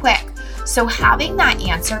real quick. So having that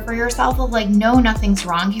answer for yourself of like, no, nothing's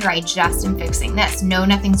wrong here. I just am fixing this. No,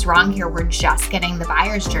 nothing's wrong here. We're just getting the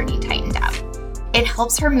buyer's journey tightened up. It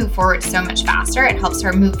helps her move forward so much faster. It helps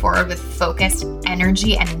her move forward with focused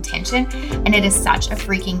energy and intention. And it is such a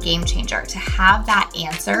freaking game changer to have that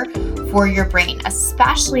answer for your brain,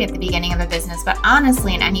 especially at the beginning of a business. But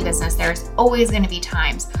honestly, in any business, there's always going to be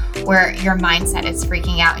times where your mindset is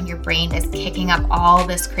freaking out and your brain is kicking up all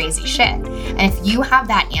this crazy shit. And if you have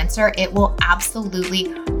that answer, it will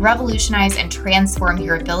absolutely revolutionize and transform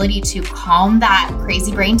your ability to calm that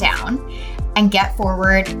crazy brain down and get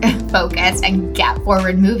forward focused and get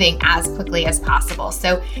forward moving as quickly as possible.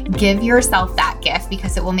 So give yourself that gift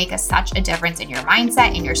because it will make such a difference in your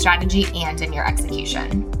mindset, in your strategy, and in your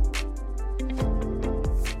execution.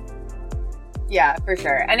 Yeah, for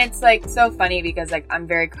sure. And it's like so funny because like I'm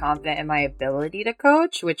very confident in my ability to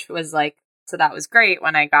coach, which was like, so that was great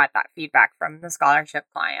when I got that feedback from the scholarship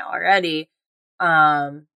client already.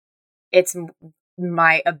 It's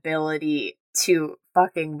my ability to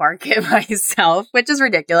fucking market myself, which is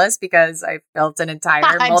ridiculous because I've built an entire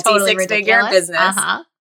multi-six-figure business.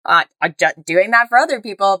 Doing that for other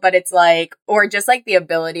people, but it's like, or just like the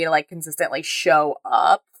ability to like consistently show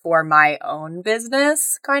up for my own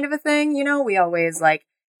business kind of a thing. You know, we always like,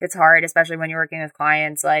 it's hard, especially when you're working with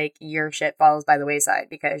clients, like your shit falls by the wayside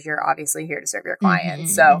because you're obviously here to serve your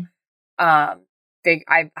clients. So,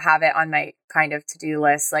 I have it on my kind of to-do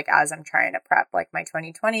list, like as I'm trying to prep like my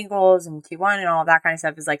 2020 goals and Q1 and all that kind of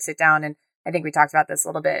stuff is like sit down. And I think we talked about this a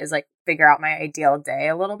little bit is like figure out my ideal day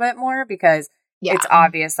a little bit more because it's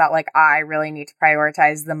obvious that like I really need to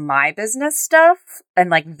prioritize my business stuff.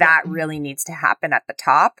 And like that really needs to happen at the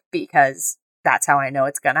top because that's how I know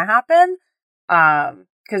it's going to happen.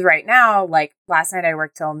 Because right now, like last night I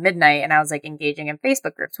worked till midnight and I was like engaging in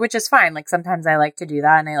Facebook groups, which is fine. Like sometimes I like to do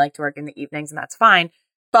that and I like to work in the evenings and that's fine.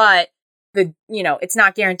 But it's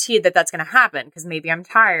not guaranteed that that's going to happen because maybe I'm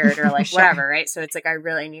tired or like sure. Whatever. Right. So it's like, I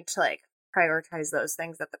really need to like prioritize those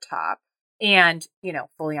things at the top and,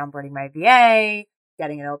 fully onboarding my VA,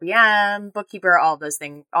 getting an OBM, bookkeeper, all those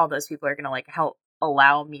things, all those people are going to like help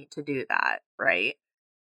allow me to do that. Right.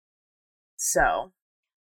 So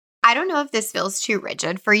I don't know if this feels too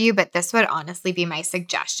rigid for you, but this would honestly be my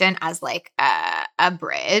suggestion as like a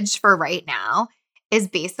bridge for right now is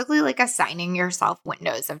basically like assigning yourself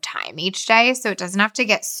windows of time each day. So it doesn't have to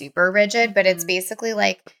get super rigid, but it's basically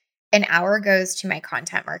like an hour goes to my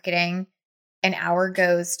content marketing, an hour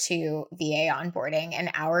goes to VA onboarding,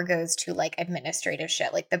 an hour goes to like administrative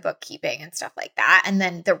shit, like the bookkeeping and stuff like that. And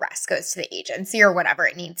then the rest goes to the agency or whatever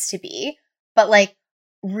it needs to be. But like,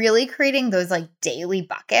 really creating those like daily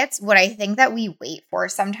buckets. What I think that we wait for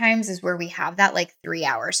sometimes is where we have that like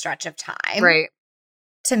 3-hour stretch of time. Right.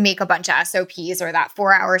 To make a bunch of SOPs or that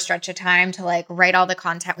 4-hour stretch of time to like write all the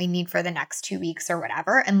content we need for the next 2 weeks or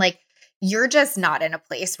whatever. And like, you're just not in a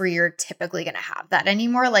place where you're typically going to have that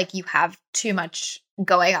anymore. Like you have too much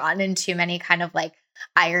going on and too many kind of like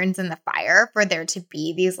irons in the fire for there to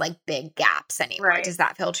be these like big gaps anymore. Right. Does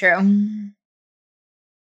that feel true?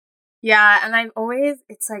 Yeah, and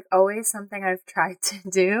it's like always something I've tried to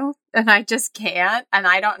do and I just can't. And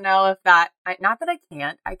I don't know if not that I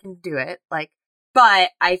can't, I can do it. Like, but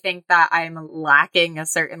I think that I'm lacking a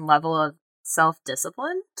certain level of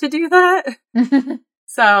self-discipline to do that.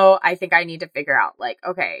 So I think I need to figure out like,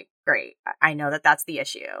 okay, great. I know that that's the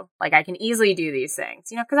issue. Like I can easily do these things,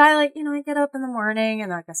 cause I like, I get up in the morning and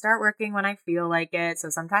like I start working when I feel like it. So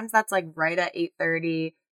sometimes that's like right at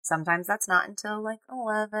 8:30. Sometimes that's not until like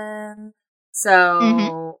 11.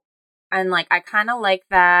 So And like, I kind of like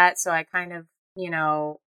that. So I kind of, you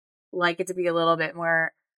know, like it to be a little bit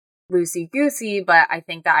more loosey-goosey, but I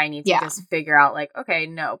think that I need to just figure out like, okay,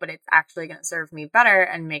 no, but it's actually going to serve me better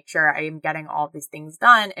and make sure I am getting all these things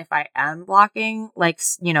done if I am blocking like,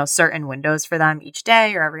 you know, certain windows for them each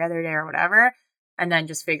day or every other day or whatever. And then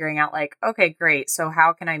just figuring out like, okay, great. So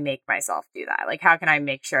how can I make myself do that? Like, how can I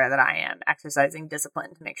make sure that I am exercising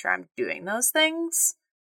discipline to make sure I'm doing those things?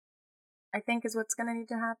 I think is what's going to need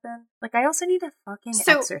to happen. Like, I also need to fucking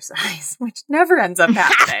exercise, which never ends up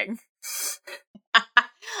happening.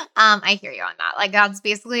 I hear you on that. Like, that's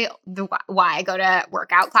basically why I go to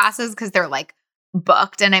workout classes, because they're like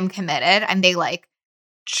booked and I'm committed and they like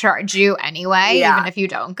charge you anyway, even if you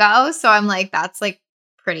don't go. So I'm like, that's like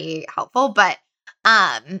pretty helpful. But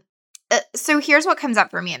so here's what comes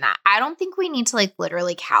up for me in that. I don't think we need to like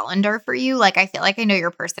literally calendar for you. Like, I feel like I know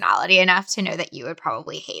your personality enough to know that you would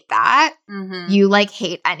probably hate that. Mm-hmm. You like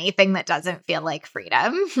hate anything that doesn't feel like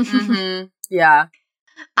freedom. Mm-hmm. Yeah.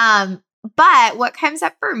 But what comes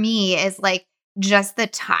up for me is like just the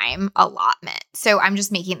time allotment. So I'm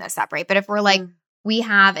just making this up, right? But if we're like, we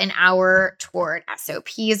have an hour toward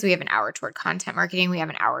SOPs, we have an hour toward content marketing, we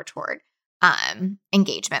have an hour toward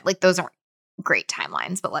engagement. Like, those aren't great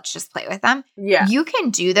timelines, but let's just play with them. Yeah. You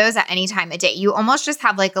can do those at any time of day. You almost just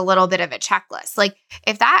have like a little bit of a checklist. Like,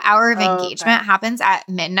 if that hour of engagement happens at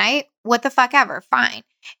midnight, what the fuck ever, fine.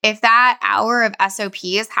 If that hour of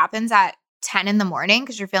SOPs happens at 10 in the morning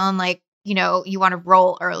because you're feeling like, you know, you want to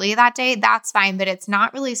roll early that day, that's fine. But it's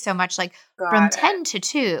not really so much like from 10 to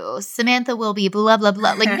 2, Samantha will be blah, blah,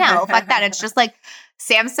 blah. Like, no, fuck that. It's just like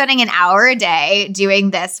Sam's spending an hour a day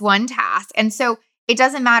doing this one task. And so it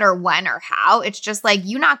doesn't matter when or how. It's just like,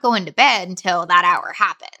 you not going to bed until that hour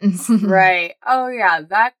happens. Right. Oh, yeah.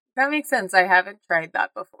 That makes sense. I haven't tried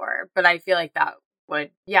that before, but I feel like that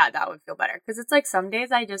would feel better. Because it's like some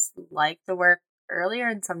days I just like to work earlier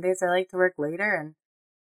and some days I like to work later, and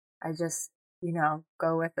I just, you know,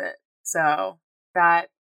 go with it. So that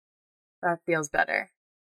feels better.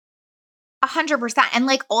 100%. And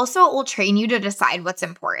like, also it will train you to decide what's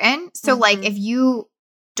important. So like, if you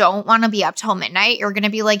don't want to be up till midnight, you're going to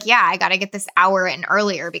be like, yeah, I got to get this hour in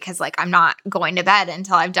earlier because like, I'm not going to bed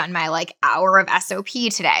until I've done my like hour of SOP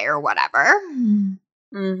today or whatever.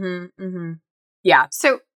 Yeah.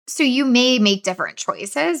 So you may make different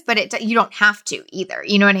choices, but you don't have to either.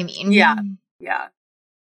 You know what I mean? Yeah. Yeah.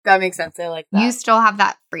 That makes sense. I like that. You still have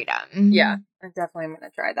that freedom. Yeah. I definitely am going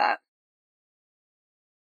to try that.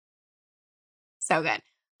 So good.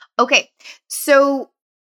 Okay. So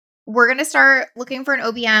we're going to start looking for an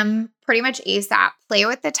OBM pretty much ASAP. Play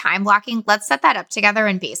with the time blocking. Let's set that up together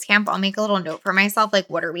in Basecamp. I'll make a little note for myself. Like,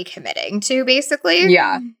 what are we committing to, basically?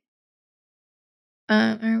 Yeah.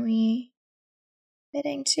 Are we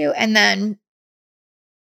committing to? And then,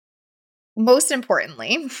 most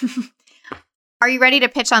importantly, are you ready to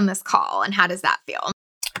pitch on this call? And how does that feel?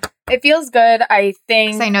 It feels good, I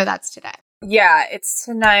think. 'Cause I know that's today. Yeah, it's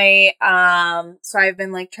tonight. So I've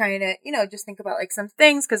been like trying to, you know, just think about like some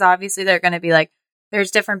things, because obviously they're going to be like, there's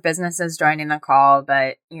different businesses joining the call,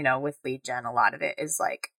 but you know, with lead gen, a lot of it is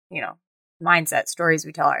like, you know, mindset, stories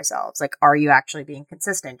we tell ourselves. Like, are you actually being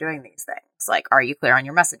consistent doing these things? Like, are you clear on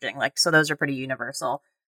your messaging? Like, so those are pretty universal.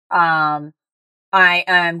 I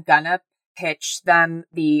am gonna pitch them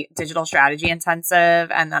the digital strategy intensive,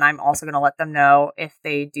 and then I'm also going to let them know if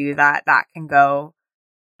they do that can go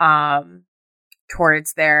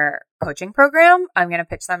towards their coaching program. I'm going to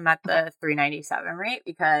pitch them at the $397 rate,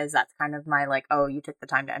 because that's kind of my like, oh, you took the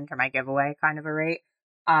time to enter my giveaway kind of a rate.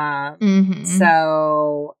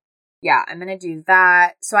 So yeah, I'm going to do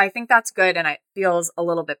that. So I think that's good. And it feels a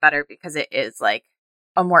little bit better because it is like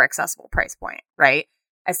a more accessible price point, right?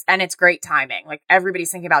 And it's great timing. Like,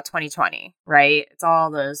 everybody's thinking about 2020, right? It's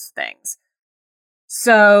all those things.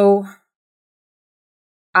 So,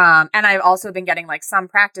 and I've also been getting like some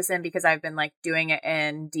practice in, because I've been like doing it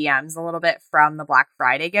in DMs a little bit from the Black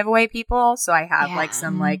Friday giveaway people. So I have like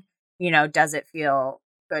some like, you know, does it feel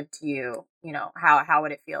good to you? You know, how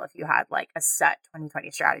would it feel if you had like a set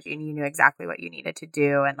 2020 strategy and you knew exactly what you needed to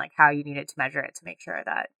do and like how you needed to measure it to make sure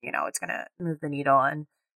that, you know, it's going to move the needle and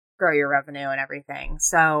grow your revenue and everything.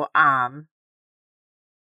 So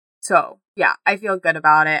yeah, I feel good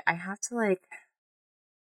about it. I have to like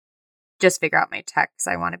just figure out my tech, because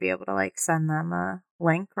I want to be able to like send them a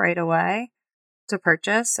link right away to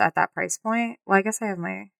purchase at that price point. Well, I guess I have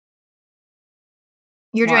my...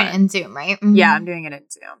 You're doing it in Zoom, right? Yeah, I'm doing it in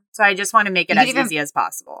Zoom. So I just want to make it as easy as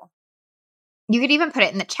possible. You could even put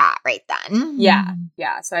it in the chat right then. Yeah.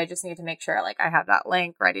 Yeah. So I just need to make sure like I have that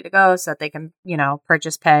link ready to go so that they can, you know,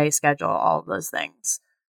 purchase, pay, schedule, all of those things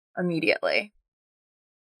immediately.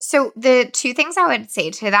 So the two things I would say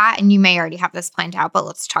to that, and you may already have this planned out, but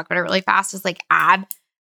let's talk about it really fast, is like add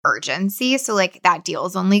urgency. So like that deal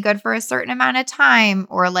is only good for a certain amount of time,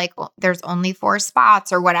 or like there's only 4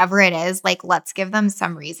 spots or whatever it is. Like let's give them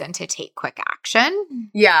some reason to take quick action.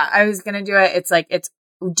 Yeah, I was going to do it.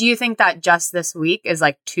 Do you think that just this week is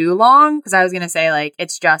like too long? Because I was going to say like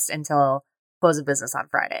it's just until close of business on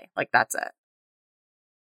Friday. Like that's it.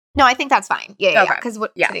 No, I think that's fine. Yeah. Okay. Because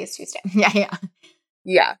Yeah. today's Tuesday. Yeah.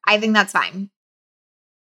 Yeah. I think that's fine.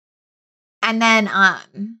 And then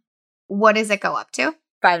what does it go up to?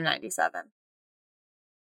 $597.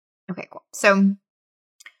 Okay, cool. So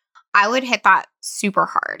I would hit that super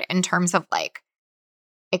hard in terms of like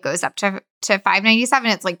it goes up to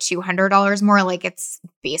 $597. It's like $200 more. Like it's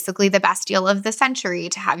basically the best deal of the century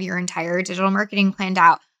to have your entire digital marketing planned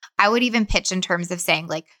out. I would even pitch in terms of saying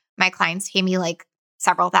like my clients pay me like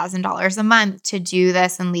several $1,000s a month to do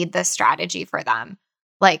this and lead this strategy for them.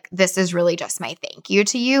 Like this is really just my thank you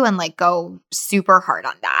to you, and like go super hard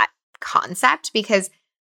on that concept, because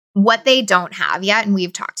what they don't have yet, and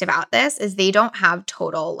we've talked about this, is they don't have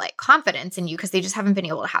total like confidence in you because they just haven't been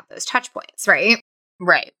able to have those touch points, right?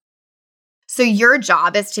 Right. So your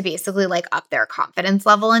job is to basically like up their confidence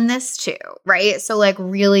level in this too, right? So like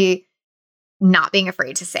really not being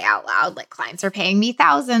afraid to say out loud, like clients are paying me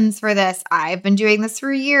thousands for this. I've been doing this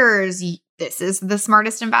for years. This is the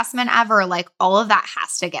smartest investment ever. Like all of that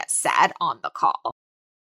has to get said on the call.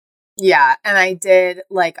 Yeah. And I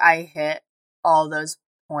hit all those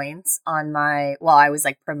points on while I was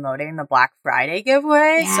like promoting the Black Friday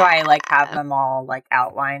giveaway. Yeah. So I like have them all like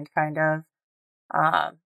outlined kind of.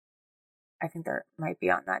 I think there might be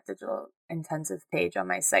on that digital intensive page on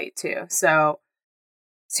my site too. So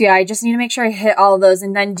yeah, I just need to make sure I hit all of those.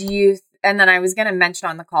 And then and then I was going to mention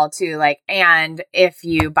on the call too, like, and if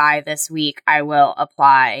you buy this week, I will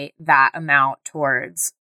apply that amount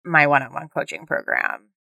towards my one-on-one coaching program.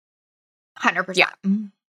 100%. Yeah.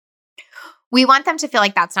 We want them to feel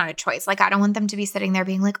like that's not a choice. Like, I don't want them to be sitting there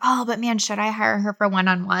being like, oh, but man, should I hire her for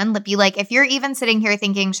one-on-one? Be like, if you're even sitting here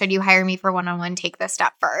thinking, should you hire me for one-on-one, take this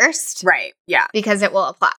step first. Right. Yeah. Because it will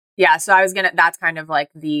apply. Yeah. So that's kind of like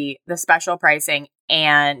the special pricing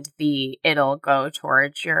and it'll go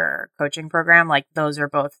towards your coaching program. Like those are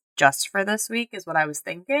both just for this week is what I was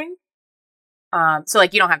thinking. So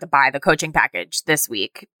like you don't have to buy the coaching package this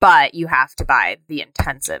week, but you have to buy the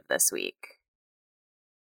intensive this week.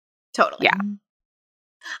 Totally. Yeah.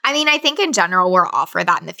 I mean, I think in general we'll offer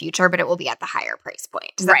that in the future, but it will be at the higher price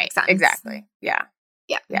point. Does that make sense? Exactly. Yeah.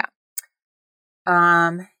 Yeah. Yeah.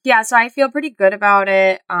 Yeah, so I feel pretty good about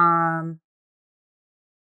it.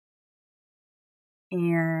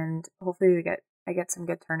 And hopefully I get some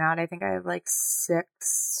good turnout. I think I have like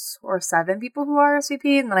 6 or 7 people who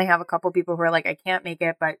RSVP, and then I have a couple people who are like, I can't make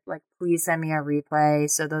it, but like, please send me a replay.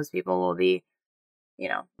 So those people will be,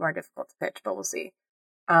 more difficult to pitch, but we'll see.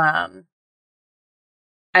 And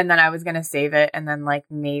then I was going to save it and then like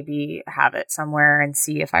maybe have it somewhere and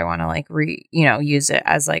see if I want to like use it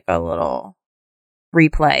as like a little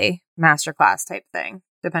replay masterclass type thing,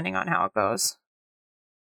 depending on how it goes.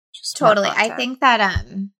 Totally. I think that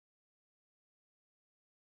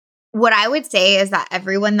what I would say is that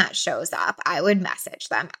everyone that shows up, I would message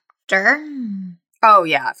them after. Oh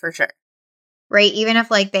yeah, for sure. Right? Even if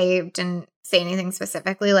like they didn't say anything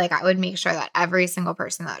specifically, like I would make sure that every single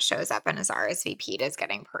person that shows up and is RSVP'd is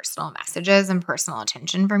getting personal messages and personal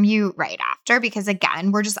attention from you right after, because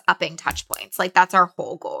again, we're just upping touch points. Like that's our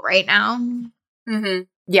whole goal right now. Mm-hmm.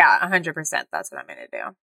 Yeah, 100%. That's what I'm going to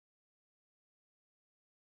do.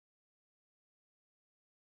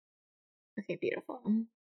 Okay, beautiful.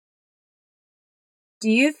 Do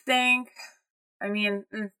you think, for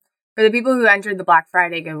the people who entered the Black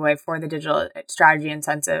Friday giveaway for the digital strategy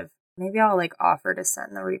intensive, maybe I'll like offer to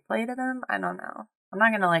send the replay to them? I don't know. I'm not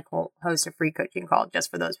going to like host a free coaching call just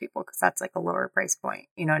for those people because that's like a lower price point.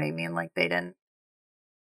 You know what I mean? Like they didn't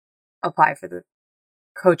apply for the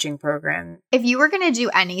coaching program. If you were going to do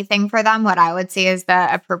anything for them, what I would say is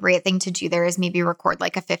the appropriate thing to do there is maybe record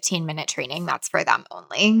like a 15-minute training that's for them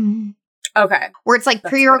only. Okay. Where it's like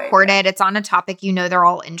pre-recorded. It's on a topic they're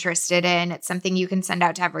all interested in. It's something you can send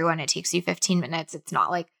out to everyone. It takes you 15 minutes. It's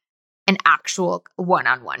not like an actual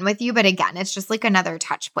one-on-one with you. But again, it's just like another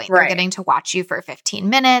touch point. Right. They're getting to watch you for 15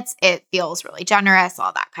 minutes. It feels really generous,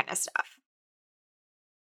 all that kind of stuff.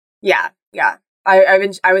 Yeah. Yeah. I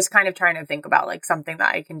was kind of trying to think about like something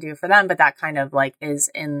that I can do for them, but that kind of like is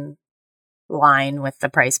in line with the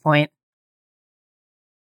price point.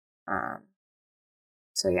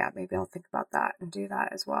 So yeah, maybe I'll think about that and do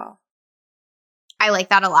that as well. I like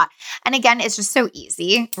that a lot. And again, it's just so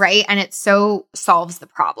easy, right? And it so solves the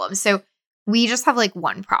problem. So we just have like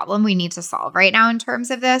one problem we need to solve right now in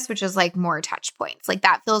terms of this, which is like more touch points. Like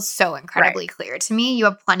that feels so incredibly clear to me. You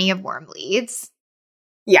have plenty of warm leads.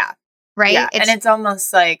 Yeah. Right? Yeah. And it's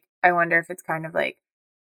almost like, I wonder if it's kind of like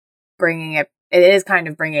it is kind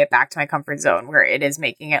of bringing it back to my comfort zone where it is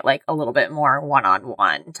making it like a little bit more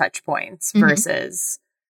one-on-one touch points versus,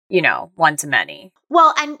 one-to-many.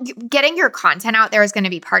 Well, and getting your content out there is going to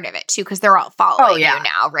be part of it too, because they're all following you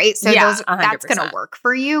now, right? So that's going to work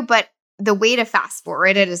for you. But the way to fast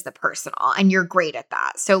forward it is the personal, and you're great at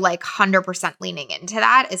that. So like 100% leaning into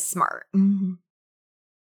that is smart. Mm-hmm.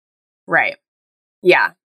 Right.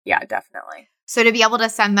 Yeah. Yeah, definitely. So to be able to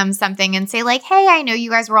send them something and say like, hey, I know you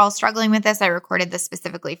guys were all struggling with this. I recorded this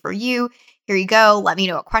specifically for you. Here you go. Let me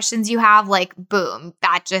know what questions you have. Like, boom,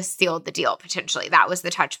 that just sealed the deal potentially. That was the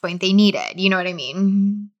touch point they needed. You know what I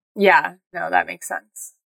mean? Yeah. No, that makes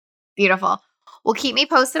sense. Beautiful. Well, keep me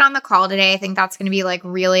posted on the call today. I think that's going to be like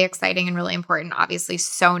really exciting and really important. Obviously,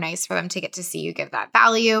 so nice for them to get to see you give that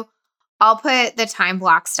value. I'll put the time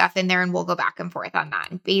block stuff in there and we'll go back and forth on that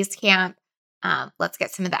in Basecamp. Let's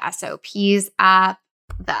get some of the SOPs up,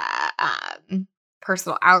 the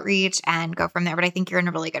personal outreach, and go from there. But I think you're in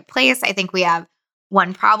a really good place. I think we have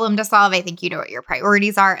one problem to solve. I think you know what your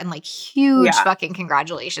priorities are. And like huge fucking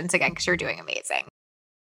congratulations again, because you're doing amazing.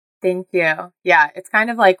 Thank you. Yeah, it's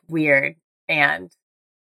kind of like weird and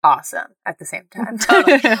awesome at the same time.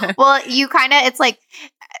 Totally. Well, you kind of, it's like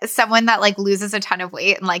someone that like loses a ton of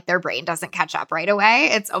weight and like their brain doesn't catch up right away.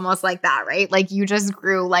 It's almost like that, right? Like you just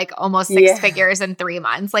grew like almost 6 figures in 3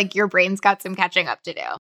 months. Like your brain's got some catching up to do.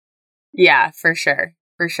 Yeah, for sure.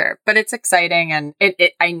 For sure. But it's exciting. And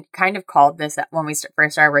I kind of called this when we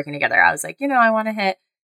first started working together. I was like, I want to hit,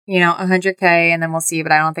 100K and then we'll see.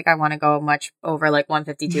 But I don't think I want to go much over like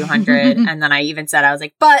 150, 200. And then I even said, I was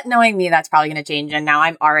like, but knowing me, that's probably going to change. And now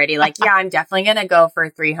I'm already like, yeah, I'm definitely going to go for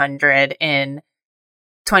 300 in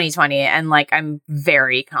 2020. And like, I'm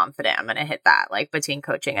very confident I'm going to hit that, like between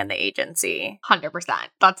coaching and the agency. 100%.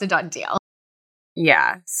 That's a done deal.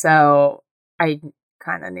 Yeah. So I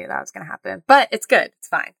kind of knew that was going to happen, but it's good. It's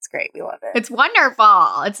fine. It's great. We love it. It's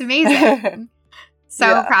wonderful. It's amazing.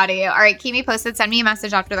 So proud of you. All right. Keep me posted. Send me a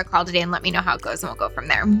message after the call today and let me know how it goes and we'll go from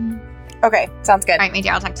there. Okay. Sounds good. All right, my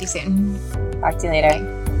dear. I'll talk to you soon. Talk to you later.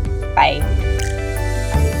 Bye.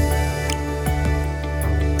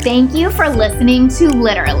 Thank you for listening to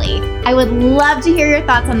Literally. I would love to hear your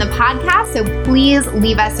thoughts on the podcast, so please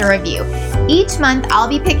leave us a review. Each month, I'll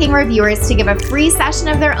be picking reviewers to give a free session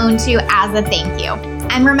of their own to as a thank you.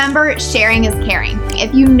 And remember, sharing is caring.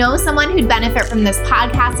 If you know someone who'd benefit from this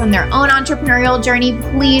podcast on their own entrepreneurial journey,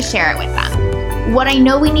 please share it with them. What I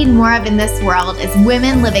know we need more of in this world is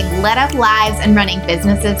women living lit up lives and running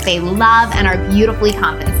businesses they love and are beautifully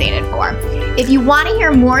compensated for. If you want to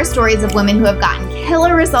hear more stories of women who have gotten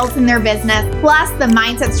killer results in their business, plus the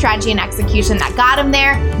mindset, strategy, and execution that got them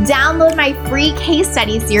there, download my free case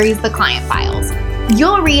study series, The Client Files.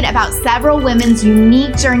 You'll read about several women's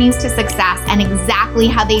unique journeys to success and exactly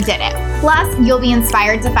how they did it. Plus, you'll be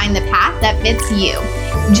inspired to find the path that fits you.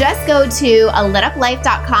 Just go to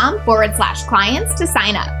alituplife.com/clients to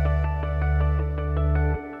sign up.